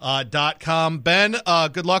 MartiniLouisville.com. Ben,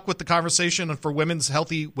 good luck with the conversation for Women's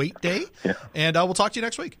Healthy Weight Day. Yeah. And we'll talk to you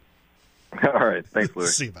next week. All right. Thanks,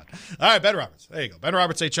 Louis. See you, Ben. All right, Ben Roberts. There you go. Ben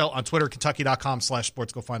Roberts HL on Twitter,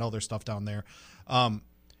 Kentucky.com/sports. Go find all their stuff down there.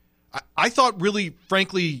 I thought, really,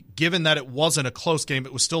 frankly, given that it wasn't a close game,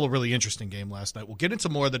 it was still a really interesting game last night. We'll get into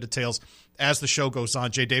more of the details as the show goes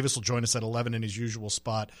on. Jay Davis will join us at 11 in his usual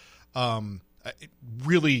spot. I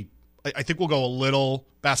think we'll go a little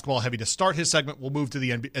basketball heavy to start his segment. We'll move to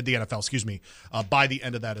the NFL, by the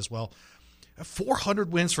end of that as well.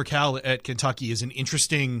 400 wins for Cal at Kentucky is an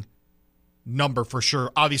interesting number for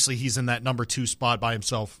sure. Obviously, he's in that number 2 spot by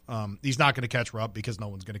himself. He's not going to catch Rupp because no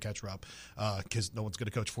one's going to catch Rupp because no one's going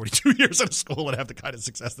to coach 42 years at a school and have the kind of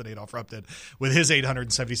success that Adolph Rupp did with his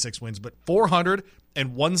 876 wins. But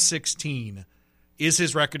 400-116 is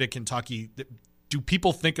his record at Kentucky. Do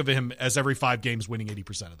people think of him as every 5 games winning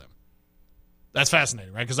 80% of them? That's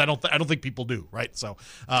fascinating, right? Because I don't think people do, right? So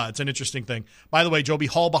it's an interesting thing. By the way, Joby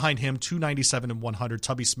Hall behind him, 297 and 100.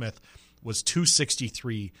 Tubby Smith was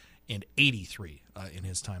 263 and 83 in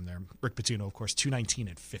his time there. Rick Pitino, of course, 219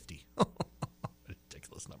 and 50.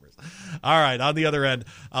 Ridiculous numbers. All right, on the other end,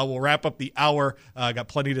 we'll wrap up the hour. Got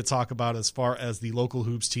plenty to talk about as far as the local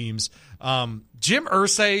hoops teams. Jim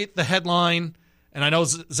Irsay, the headline, and I know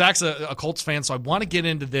Zach's a Colts fan, so I want to get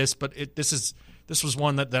into this, but this was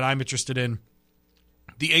one that I'm interested in.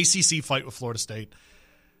 The ACC fight with Florida State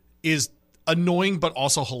is annoying but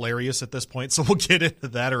also hilarious at this point. So we'll get into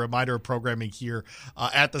that. A reminder of programming here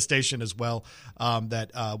at the station as well,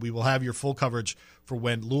 that we will have your full coverage for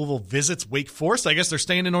when Louisville visits Wake Forest. I guess they're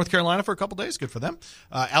staying in North Carolina for a couple days. Good for them.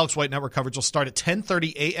 Alex White Network coverage will start at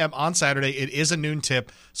 10:30 a.m. on Saturday. It is a noon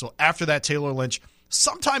tip. So after that, Taylor Lynch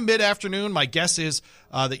sometime mid-afternoon. My guess is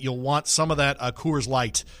that you'll want some of that Coors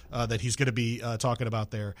Light that he's going to be talking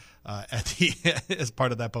about there as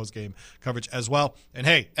part of that post-game coverage as well. And,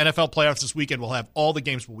 hey, NFL playoffs this weekend. We'll have all the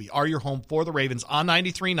games, but we are your home for the Ravens on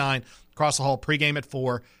 93.9 across the hall, pregame at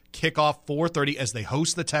 4, kickoff 4:30 as they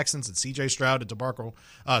host the Texans and C.J. Stroud and D'Amico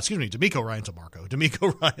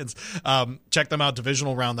Ryans. Check them out,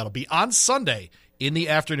 divisional round. That'll be on Sunday in the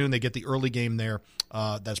afternoon. They get the early game there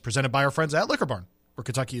that's presented by our friends at Liquor Barn, where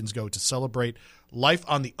Kentuckians go to celebrate life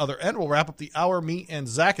on the other end. We'll wrap up the hour, me and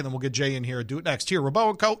Zach, and then we'll get Jay in here. Do it next here.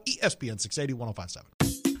 Rabaut Co, ESPN 680,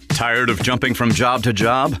 105.7. Tired of jumping from job to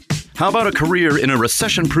job? How about a career in a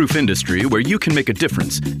recession-proof industry where you can make a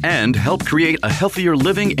difference and help create a healthier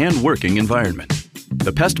living and working environment?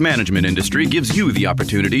 The pest management industry gives you the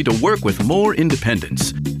opportunity to work with more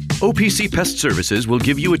independence. OPC Pest Services will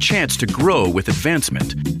give you a chance to grow with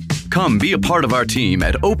advancement. Come be a part of our team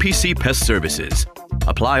at OPC Pest Services.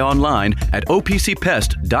 Apply online at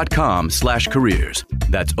opcpest.com/careers.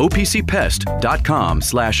 That's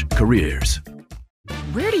opcpest.com/careers.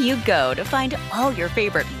 Where do you go to find all your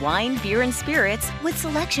favorite wine, beer, and spirits with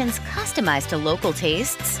selections customized to local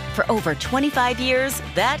tastes? For over 25 years,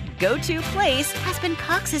 that go-to place has been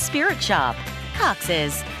Cox's Spirit Shop.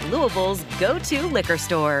 Cox's, Louisville's go-to liquor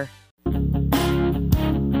store.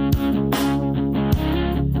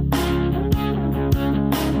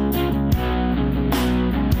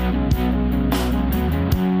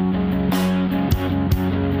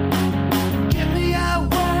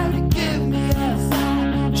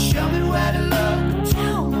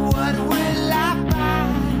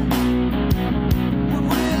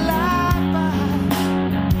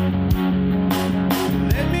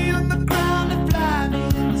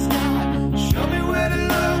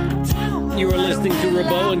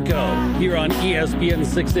 Rabaut Co. here on ESPN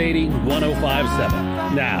 680,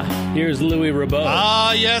 105.7. Now, here's Louis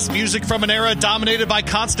Rabaut. Yes, music from an era dominated by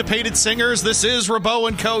constipated singers. This is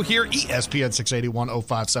Rabaut Co. here, ESPN 680,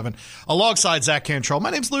 105.7, alongside Zach Cantrell. My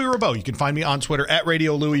name's Louis Rabaut. You can find me on Twitter at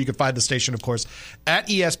Radio Louis. You can find the station, of course, at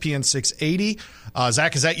ESPN 680.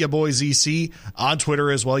 Zach is at your boy ZC on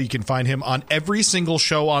Twitter as well. You can find him on every single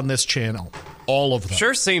show on this channel. All of them.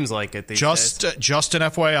 Sure seems like it these days. Just an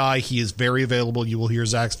FYI, he is very available. You will hear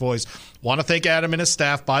Zach's voice. Want to thank Adam and his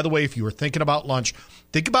staff. By the way, if you were thinking about lunch,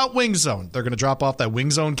 think about Wing Zone. They're going to drop off that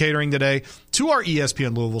Wing Zone catering today to our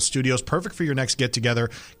ESPN Louisville studios. Perfect for your next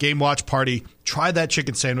get-together, game watch party. Try that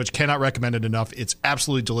chicken sandwich. Cannot recommend it enough. It's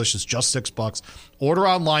absolutely delicious. Just $6. Order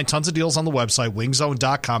online. Tons of deals on the website,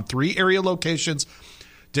 wingzone.com. 3 area locations.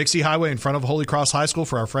 Dixie Highway in front of Holy Cross High School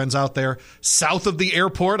for our friends out there south of the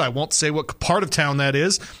airport. I won't say what part of town that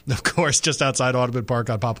is. Of course, just outside Audubon Park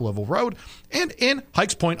on Poplar Level Road and in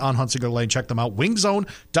Hikes Point on Hunsinger Lane. Check them out,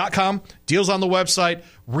 wingzone.com. Deals on the website.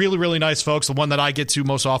 Really, really nice folks. The one that I get to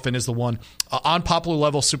most often is the one on Poplar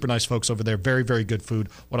Level. Super nice folks over there. Very, very good food.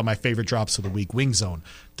 One of my favorite drops of the week,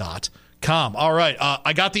 wingzone.com. All right,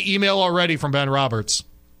 I got the email already from Ben Roberts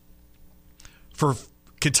for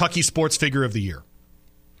Kentucky Sports Figure of the Year.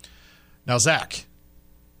 Now, Zach,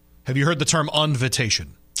 have you heard the term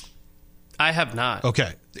invitation? I have not.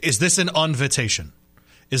 Okay. Is this an invitation?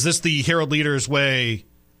 Is this the Herald Leader's way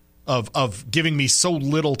of giving me so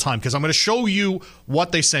little time? Because I'm going to show you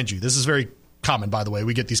what they send you. This is very common, by the way.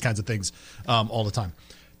 We get these kinds of things all the time.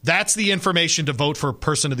 That's the information to vote for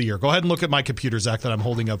Person of the Year. Go ahead and look at my computer, Zach, that I'm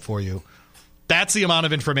holding up for you. That's the amount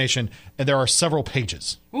of information, and there are several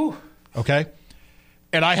pages. Ooh. Okay?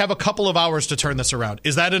 And I have a couple of hours to turn this around.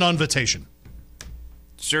 Is that an invitation?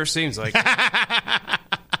 Sure seems like it.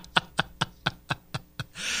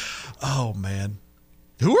 Oh, man.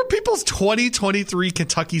 Who are people's 2023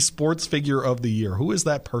 Kentucky Sports Figure of the Year? Who is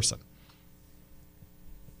that person?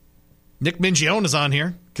 Nick Mingione is on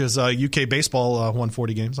here because UK baseball won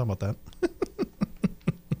 40 games. How about that?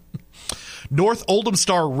 North Oldham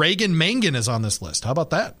star Reagan Mangan is on this list. How about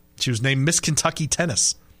that? She was named Miss Kentucky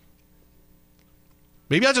Tennis.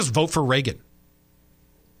 Maybe I'll just vote for Reagan.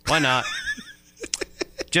 Why not?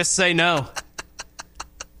 Just say no.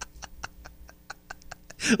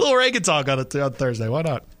 A little Reagan talk on Thursday. Why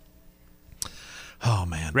not? Oh,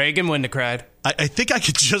 man. Reagan wouldn't have cried. I think I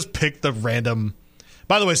could just pick the random.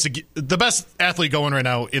 By the way, the best athlete going right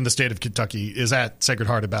now in the state of Kentucky is at Sacred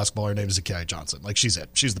Heart in basketball. Her name is Zakiya Johnson. Like, she's it.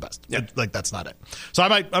 She's the best. Yeah. Like, that's not it. So I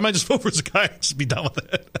might just vote for Zakiya, just be done with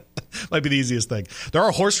it. Might be the easiest thing. There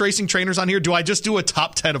are horse racing trainers on here. Do I just do a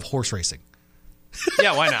top 10 of horse racing?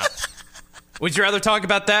 Yeah, why not? Would you rather talk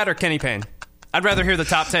about that or Kenny Payne? I'd rather hear the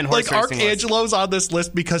top 10 horse racing list. Arcangelo's on this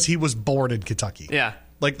list because he was born in Kentucky. Yeah.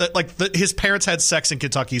 His parents had sex in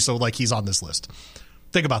Kentucky, so like he's on this list.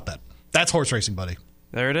 Think about that. That's horse racing, buddy.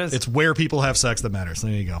 There it is. It's where people have sex that matters.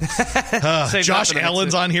 There you go. Josh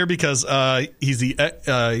Allen's on here because he's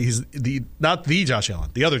not the Josh Allen,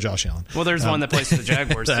 the other Josh Allen. Well, there's one that plays for the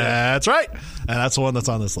Jaguars. Too. That's right, and that's the one that's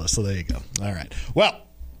on this list. So there you go. All right. Well,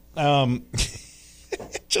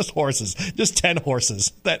 just horses, just 10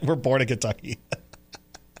 horses that were born in Kentucky.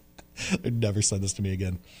 They'd never send this to me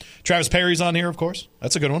again. Travis Perry's on here, of course.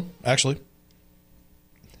 That's a good one, actually.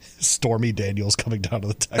 Stormy Daniels coming down to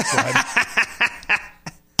the text line.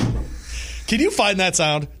 Can you find that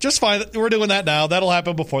sound? Just find it. We're doing that now. That'll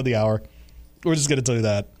happen before the hour. We're just going to do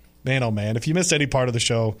that. Man, oh, man. If you missed any part of the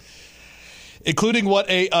show, including what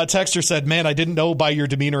a texter said, man, I didn't know by your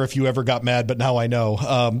demeanor if you ever got mad, but now I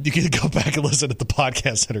know. You can go back and listen at the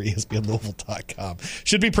podcast center, ESPNLouisville.com.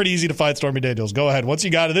 Should be pretty easy to find Stormy Daniels. Go ahead. Once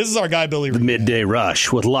you got it, this is our guy, Billy Reed. The Midday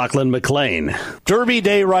Rush with Lachlan McLean. Derby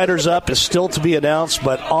Day Riders Up is still to be announced,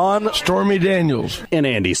 but on Stormy Daniels. And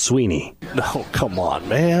Andy Sweeney. No, come on,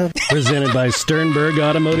 man. Presented by Sternberg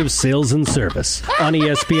Automotive Sales and Service on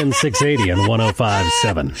ESPN 680 and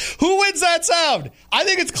 105.7. Who wins that sound? I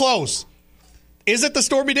think it's close. Is it the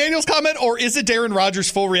Stormy Daniels comment, or is it Darren Rogers'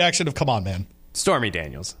 full reaction of, come on, man? Stormy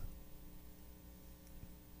Daniels.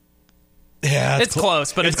 Yeah, it's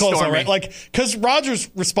close, but it's close, Stormy. all right. Like, because Rogers'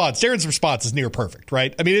 response, Darren's response is near perfect,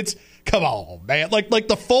 right? I mean, it's, come on, man. Like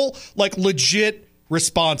the full, like, legit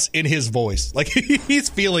response in his voice. Like, he's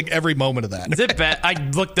feeling every moment of that. Is it bad? I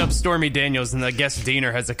looked up Stormy Daniels, and I guess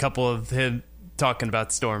Diener has a couple of him talking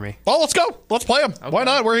about Stormy. Oh, let's go. Let's play him. Okay. Why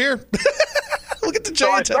not? We're here. Look at the So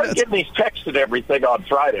I started getting these texts and everything on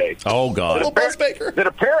Friday. Oh, God. That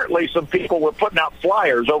apparently some people were putting out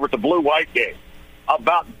flyers over at the Blue-White game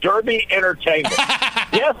about Derby Entertainment.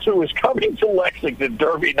 Guess who is coming to Lexington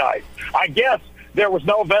Derby night? I guess there was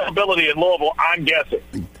no availability in Louisville, I'm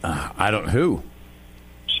guessing. Who?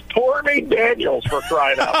 Stormy Daniels, for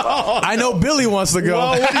crying out loud. I know Billy wants to go.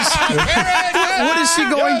 Well, what is she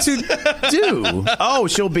going to do? Oh,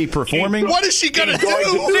 she'll be performing? What is she going to do? She's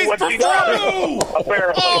performing,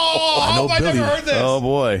 apparently. Oh, I hope I never heard this. Oh,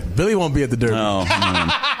 boy. Billy won't be at the Derby. Oh,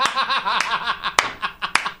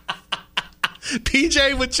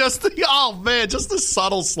 PJ with just the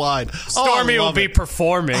subtle slide. Stormy will be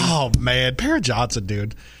performing. Oh, man. Para Johnson,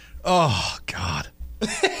 dude. Oh, God.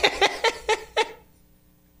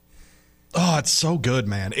 Oh, it's so good,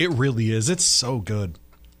 man. It really is. It's so good.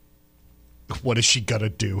 What is she gonna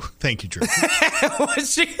do? Thank you, Drew. What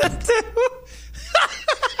is she gonna do?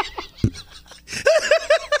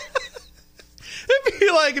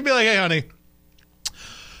 It'd be like, hey, honey,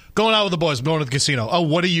 going out with the boys. I'm going to the casino. Oh,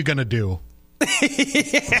 what are you gonna do?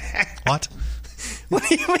 What? What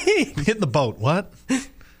do you mean? Hitting the boat. What?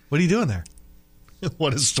 What are you doing there?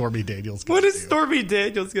 What is Stormy Daniels going to do? What is Stormy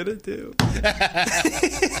Daniels going to do?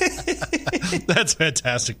 That's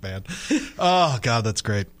fantastic, man. Oh, God, that's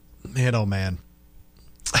great. Man, oh, man.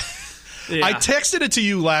 Yeah. I texted it to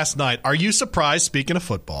you last night. Are you surprised, speaking of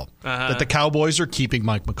football, that the Cowboys are keeping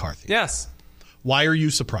Mike McCarthy? Yes. Why are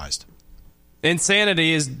you surprised?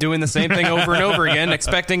 Insanity is doing the same thing over and over again,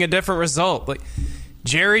 expecting a different result. Like,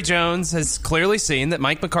 Jerry Jones has clearly seen that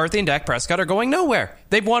Mike McCarthy and Dak Prescott are going nowhere.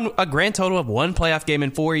 They've won a grand total of one playoff game in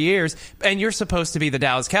 4 years, and you're supposed to be the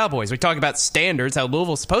Dallas Cowboys. We talk about standards, how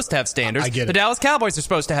Louisville's supposed to have standards. I get it. The Dallas Cowboys are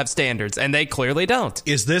supposed to have standards, and they clearly don't.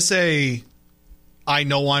 Is this a I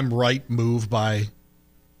know I'm right move by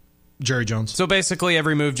Jerry Jones? So basically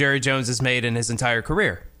every move Jerry Jones has made in his entire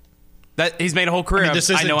career. That he's made a whole career. This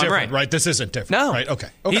isn't I know different, I'm right. This isn't different. No. Right, okay.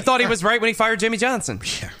 He thought he was right when he fired Jimmy Johnson.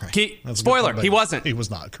 Yeah, right. Spoiler, he wasn't. He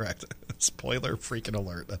was not, correct. Spoiler freaking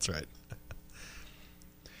alert. That's right.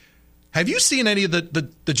 Have you seen any of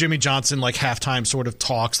the Jimmy Johnson like halftime sort of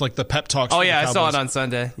talks, like the pep talks? Oh, yeah, I saw it on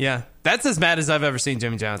Sunday. Yeah. That's as mad as I've ever seen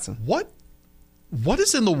Jimmy Johnson. What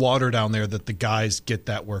is in the water down there that the guys get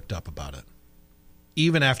that worked up about it,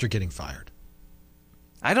 even after getting fired?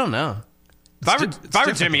 I don't know. If I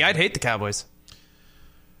were Jimmy, I'd hate the Cowboys.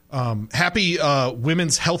 Happy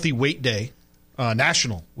Women's Healthy Weight Day,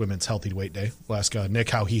 National Women's Healthy Weight Day. We'll ask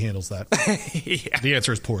Nick how he handles that. Yeah. The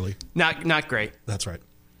answer is poorly. Not great. That's right.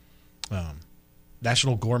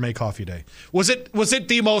 National Gourmet Coffee Day. Was it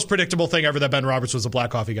the most predictable thing ever that Ben Roberts was a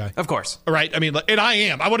black coffee guy? Of course. Right? I mean, and I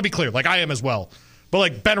am. I want to be clear. Like, I am as well. But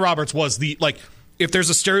like Ben Roberts was if there's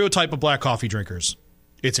a stereotype of black coffee drinkers,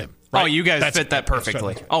 it's him. Right? Oh, you guys fit that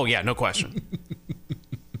perfectly. Oh, yeah, no question.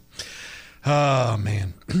 Oh,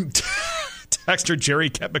 man. Texter Jerry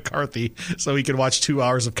kept McCarthy so he could watch 2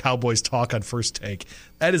 hours of Cowboys talk on First Take.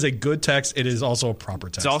 That is a good text. It is also a proper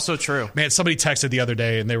text. It's also true. Man, somebody texted the other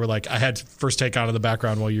day, and they were like, I had First Take on in the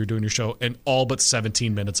background while you were doing your show, and all but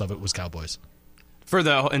 17 minutes of it was Cowboys. For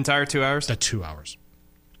the entire 2 hours? The 2 hours.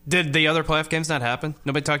 Did the other playoff games not happen?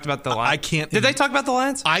 Nobody talked about the Lions? Did they talk about the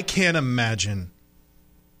Lions? I can't imagine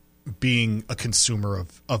being a consumer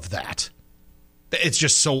of that. It's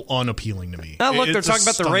just so unappealing to me. Oh, look, they're talking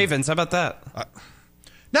about the Ravens. How about that?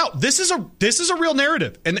 Now, this is a real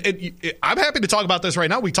narrative, and I'm happy to talk about this right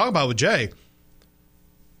now. We talk about it with Jay.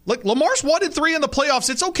 Like, Lamar's 1-3 in the playoffs.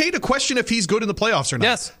 It's okay to question if he's good in the playoffs or not.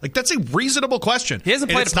 Yes, like that's a reasonable question. He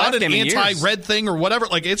hasn't played a playoff game in years. It's not an anti-red thing or whatever.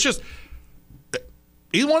 Like, it's just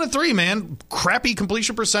he's 1-3, man. Crappy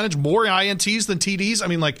completion percentage, more INTs than TDs. I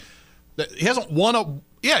mean, like, he hasn't won a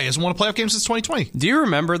playoff game since 2020. Do you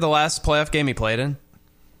remember the last playoff game he played in?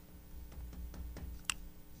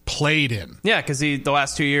 Yeah, because the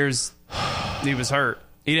last 2 years he was hurt.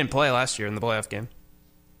 He didn't play last year in the playoff game.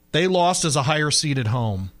 They lost as a higher seed at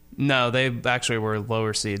home. No, they actually were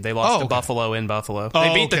lower seed. They lost to Buffalo in Buffalo.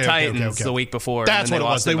 They beat the Titans the week before. That's what it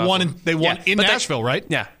was. They won in Nashville, right?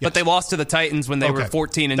 Yeah, yes. But they lost to the Titans when they were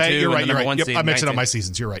 14-2 you're right, and the number 1 seed. Yep, I mixed it up my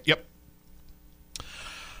seasons. You're right. Yep.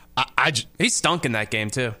 He stunk in that game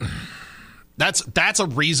too. That's a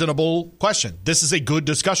reasonable question. This is a good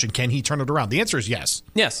discussion. Can he turn it around? The answer is yes.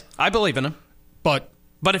 Yes, I believe in him. But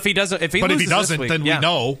if he doesn't, then we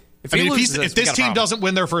know. If this team doesn't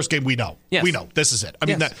win their first game, we know. Yes. We know this is it. I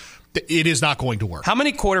mean, it is not going to work. How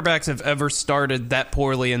many quarterbacks have ever started that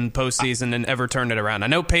poorly in postseason and ever turned it around? I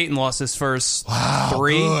know Peyton lost his first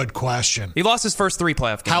 3. Good question. He lost his first 3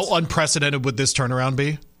 playoff games. How unprecedented would this turnaround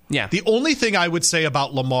be? Yeah. The only thing I would say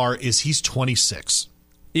about Lamar is he's 26.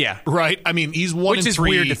 Yeah. Right? I mean, he's 1-3. Which is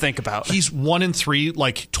weird to think about. He's 1-3,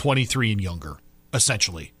 like 23 and younger,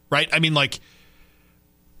 essentially. Right? I mean, like,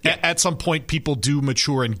 at some point, people do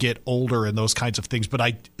mature and get older and those kinds of things. But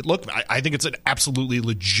I think it's an absolutely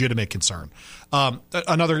legitimate concern.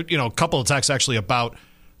 Another, couple of texts actually about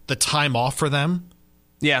the time off for them.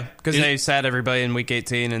 Yeah, because they sat everybody in week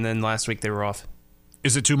 18, and then last week they were off.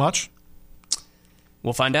 Is it too much?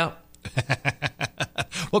 We'll find out.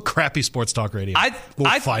 Well, crappy sports talk radio.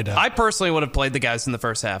 We'll find out. I personally would have played the guys in the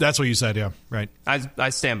first half. That's what you said, yeah. Right. I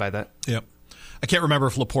stand by that. Yep. I can't remember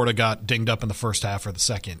if Laporta got dinged up in the first half or the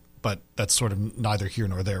second, but that's sort of neither here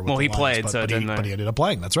nor there. Well, he played, but he ended up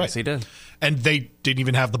playing. That's right. Yes, he did. And they didn't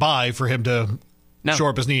even have the bye for him to shore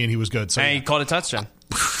up his knee, and he was good. So and he caught a touchdown.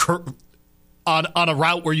 On a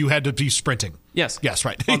route where you had to be sprinting. Yes. Yes,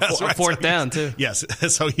 right. On fourth down, too. Yes,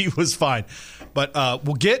 so he was fine. But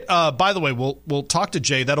we'll get, by the way, we'll talk to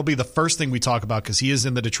Jay. That'll be the first thing we talk about because he is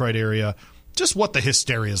in the Detroit area, just what the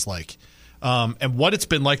hysteria is like. And what it's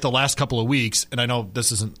been like the last couple of weeks, and I know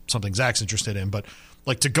this isn't something Zach's interested in, but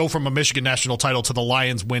like to go from a Michigan national title to the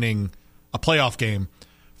Lions winning a playoff game,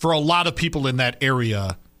 for a lot of people in that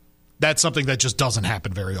area, that's something that just doesn't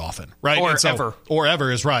happen very often, right? Ever. Or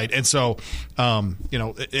ever is right. And so,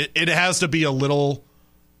 it has to be a little.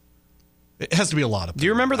 It has to be a lot of. Do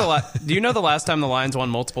you remember do you know the last time the Lions won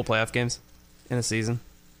multiple playoff games in a season?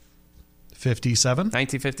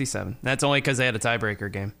 1957. That's only because they had a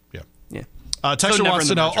tiebreaker game. Yeah. Yeah. Texter wants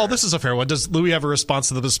to know, this is a fair one. Does Louis have a response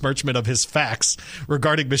to the besmirchment of his facts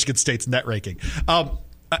regarding Michigan State's net ranking?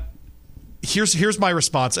 Here's my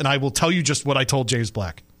response, and I will tell you just what I told James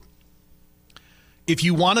Black. If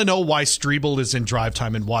you want to know why Strebel is in drive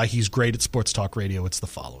time and why he's great at sports talk radio, it's the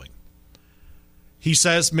following. He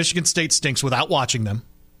says Michigan State stinks without watching them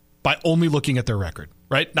by only looking at their record,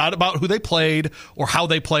 right? Not about who they played or how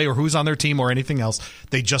they play or who's on their team or anything else.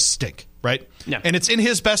 They just stink, right? Yeah. And it's in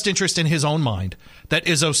his best interest in his own mind that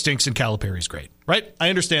Izzo stinks and Calipari's great, right? I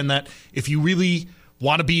understand that. If you really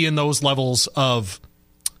want to be in those levels of,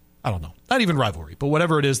 I don't know, not even rivalry, but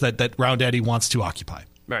whatever it is that Round Daddy wants to occupy.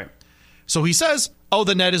 Right. So he says,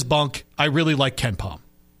 the net is bunk. I really like Ken Pom.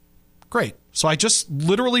 Great. So I just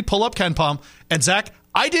literally pull up Ken Pom. And Zach,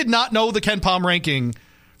 I did not know the Ken Pom ranking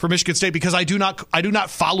for Michigan State because I do not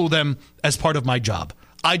follow them as part of my job.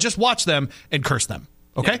 I just watch them and curse them.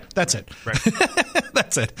 Okay? Yeah. That's it. Right.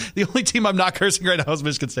 That's it. The only team I'm not cursing right now is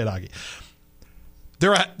Michigan State hockey.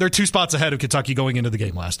 They're 2 spots ahead of Kentucky going into the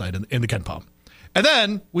game last night in the Ken Pom. And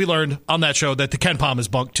then we learned on that show that the Ken Pom is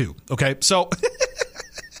bunk too. Okay? So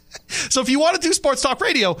if you want to do sports talk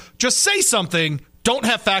radio, just say something. Don't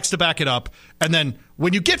have facts to back it up. And then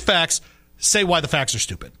when you get facts, say why the facts are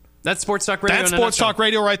stupid. That's Sports Talk Radio. That's Sports Talk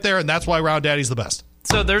Radio right there, and that's why Round Daddy's the best.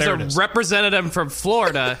 So there's a representative from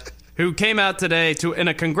Florida who came out today in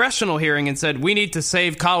a congressional hearing and said, we need to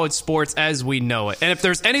save college sports as we know it. And if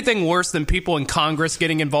there's anything worse than people in Congress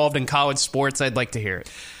getting involved in college sports, I'd like to hear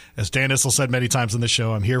it. As Dan Issel said many times in this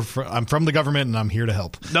show, I'm from the government and I'm here to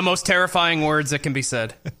help. The most terrifying words that can be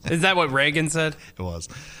said. Is that what Reagan said? It was.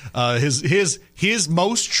 His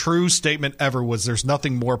most true statement ever was there's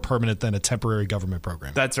nothing more permanent than a temporary government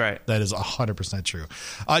program. That's right. That is 100% true.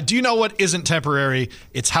 Do you know what isn't temporary?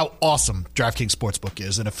 It's how awesome DraftKings Sportsbook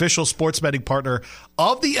is, an official sports betting partner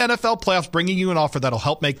of the NFL playoffs, bringing you an offer that'll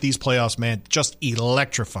help make these playoffs, man, just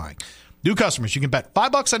electrifying. New customers, you can bet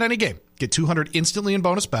 $5 on any game. Get $200 instantly in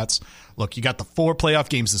bonus bets. Look, you got the 4 playoff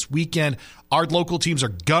games this weekend. Our local teams are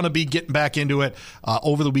going to be getting back into it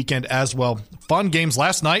over the weekend as well. Fun games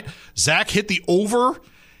last night. Zach hit the over.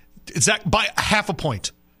 Zach by half a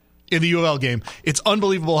point in the UL game. It's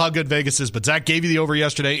unbelievable how good Vegas is, but Zach gave you the over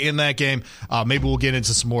yesterday in that game. Maybe we'll get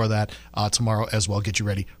into some more of that tomorrow as well. Get you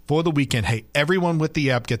ready for the weekend. Hey, everyone with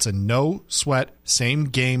the app gets a no-sweat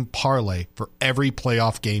same-game parlay for every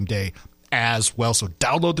playoff game day as well. So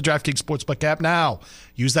download the DraftKings Sportsbook app now.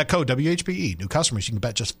 Use that code WHBE. New customers, you can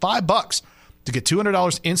bet just $5 to get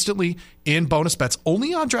 $200 instantly in bonus bets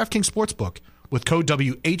only on DraftKings Sportsbook with code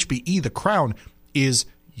WHBE. The crown is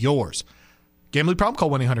yours. Gambling problem?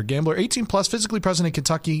 Call 1-800-GAMBLER. 18 plus, physically present in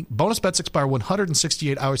Kentucky. Bonus bets expire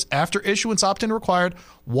 168 hours after issuance. Opt-in required.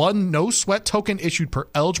 1 no-sweat token issued per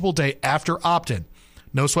eligible day after opt-in.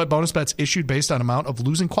 No sweat bonus bets issued based on amount of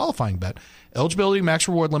losing qualifying bet. Eligibility, max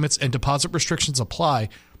reward limits, and deposit restrictions apply.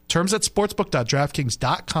 Terms at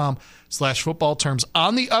sportsbook.draftkings.com/football. Terms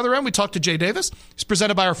on the other end. We talked to Jay Davis. He's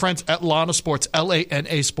presented by our friends at Lana Sports,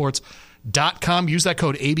 LANA Sports.com. Use that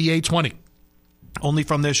code ABA20. Only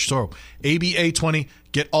from this show. ABA20.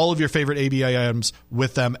 Get all of your favorite ABA items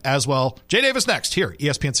with them as well. Jay Davis next here,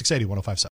 ESPN 680, 105.7.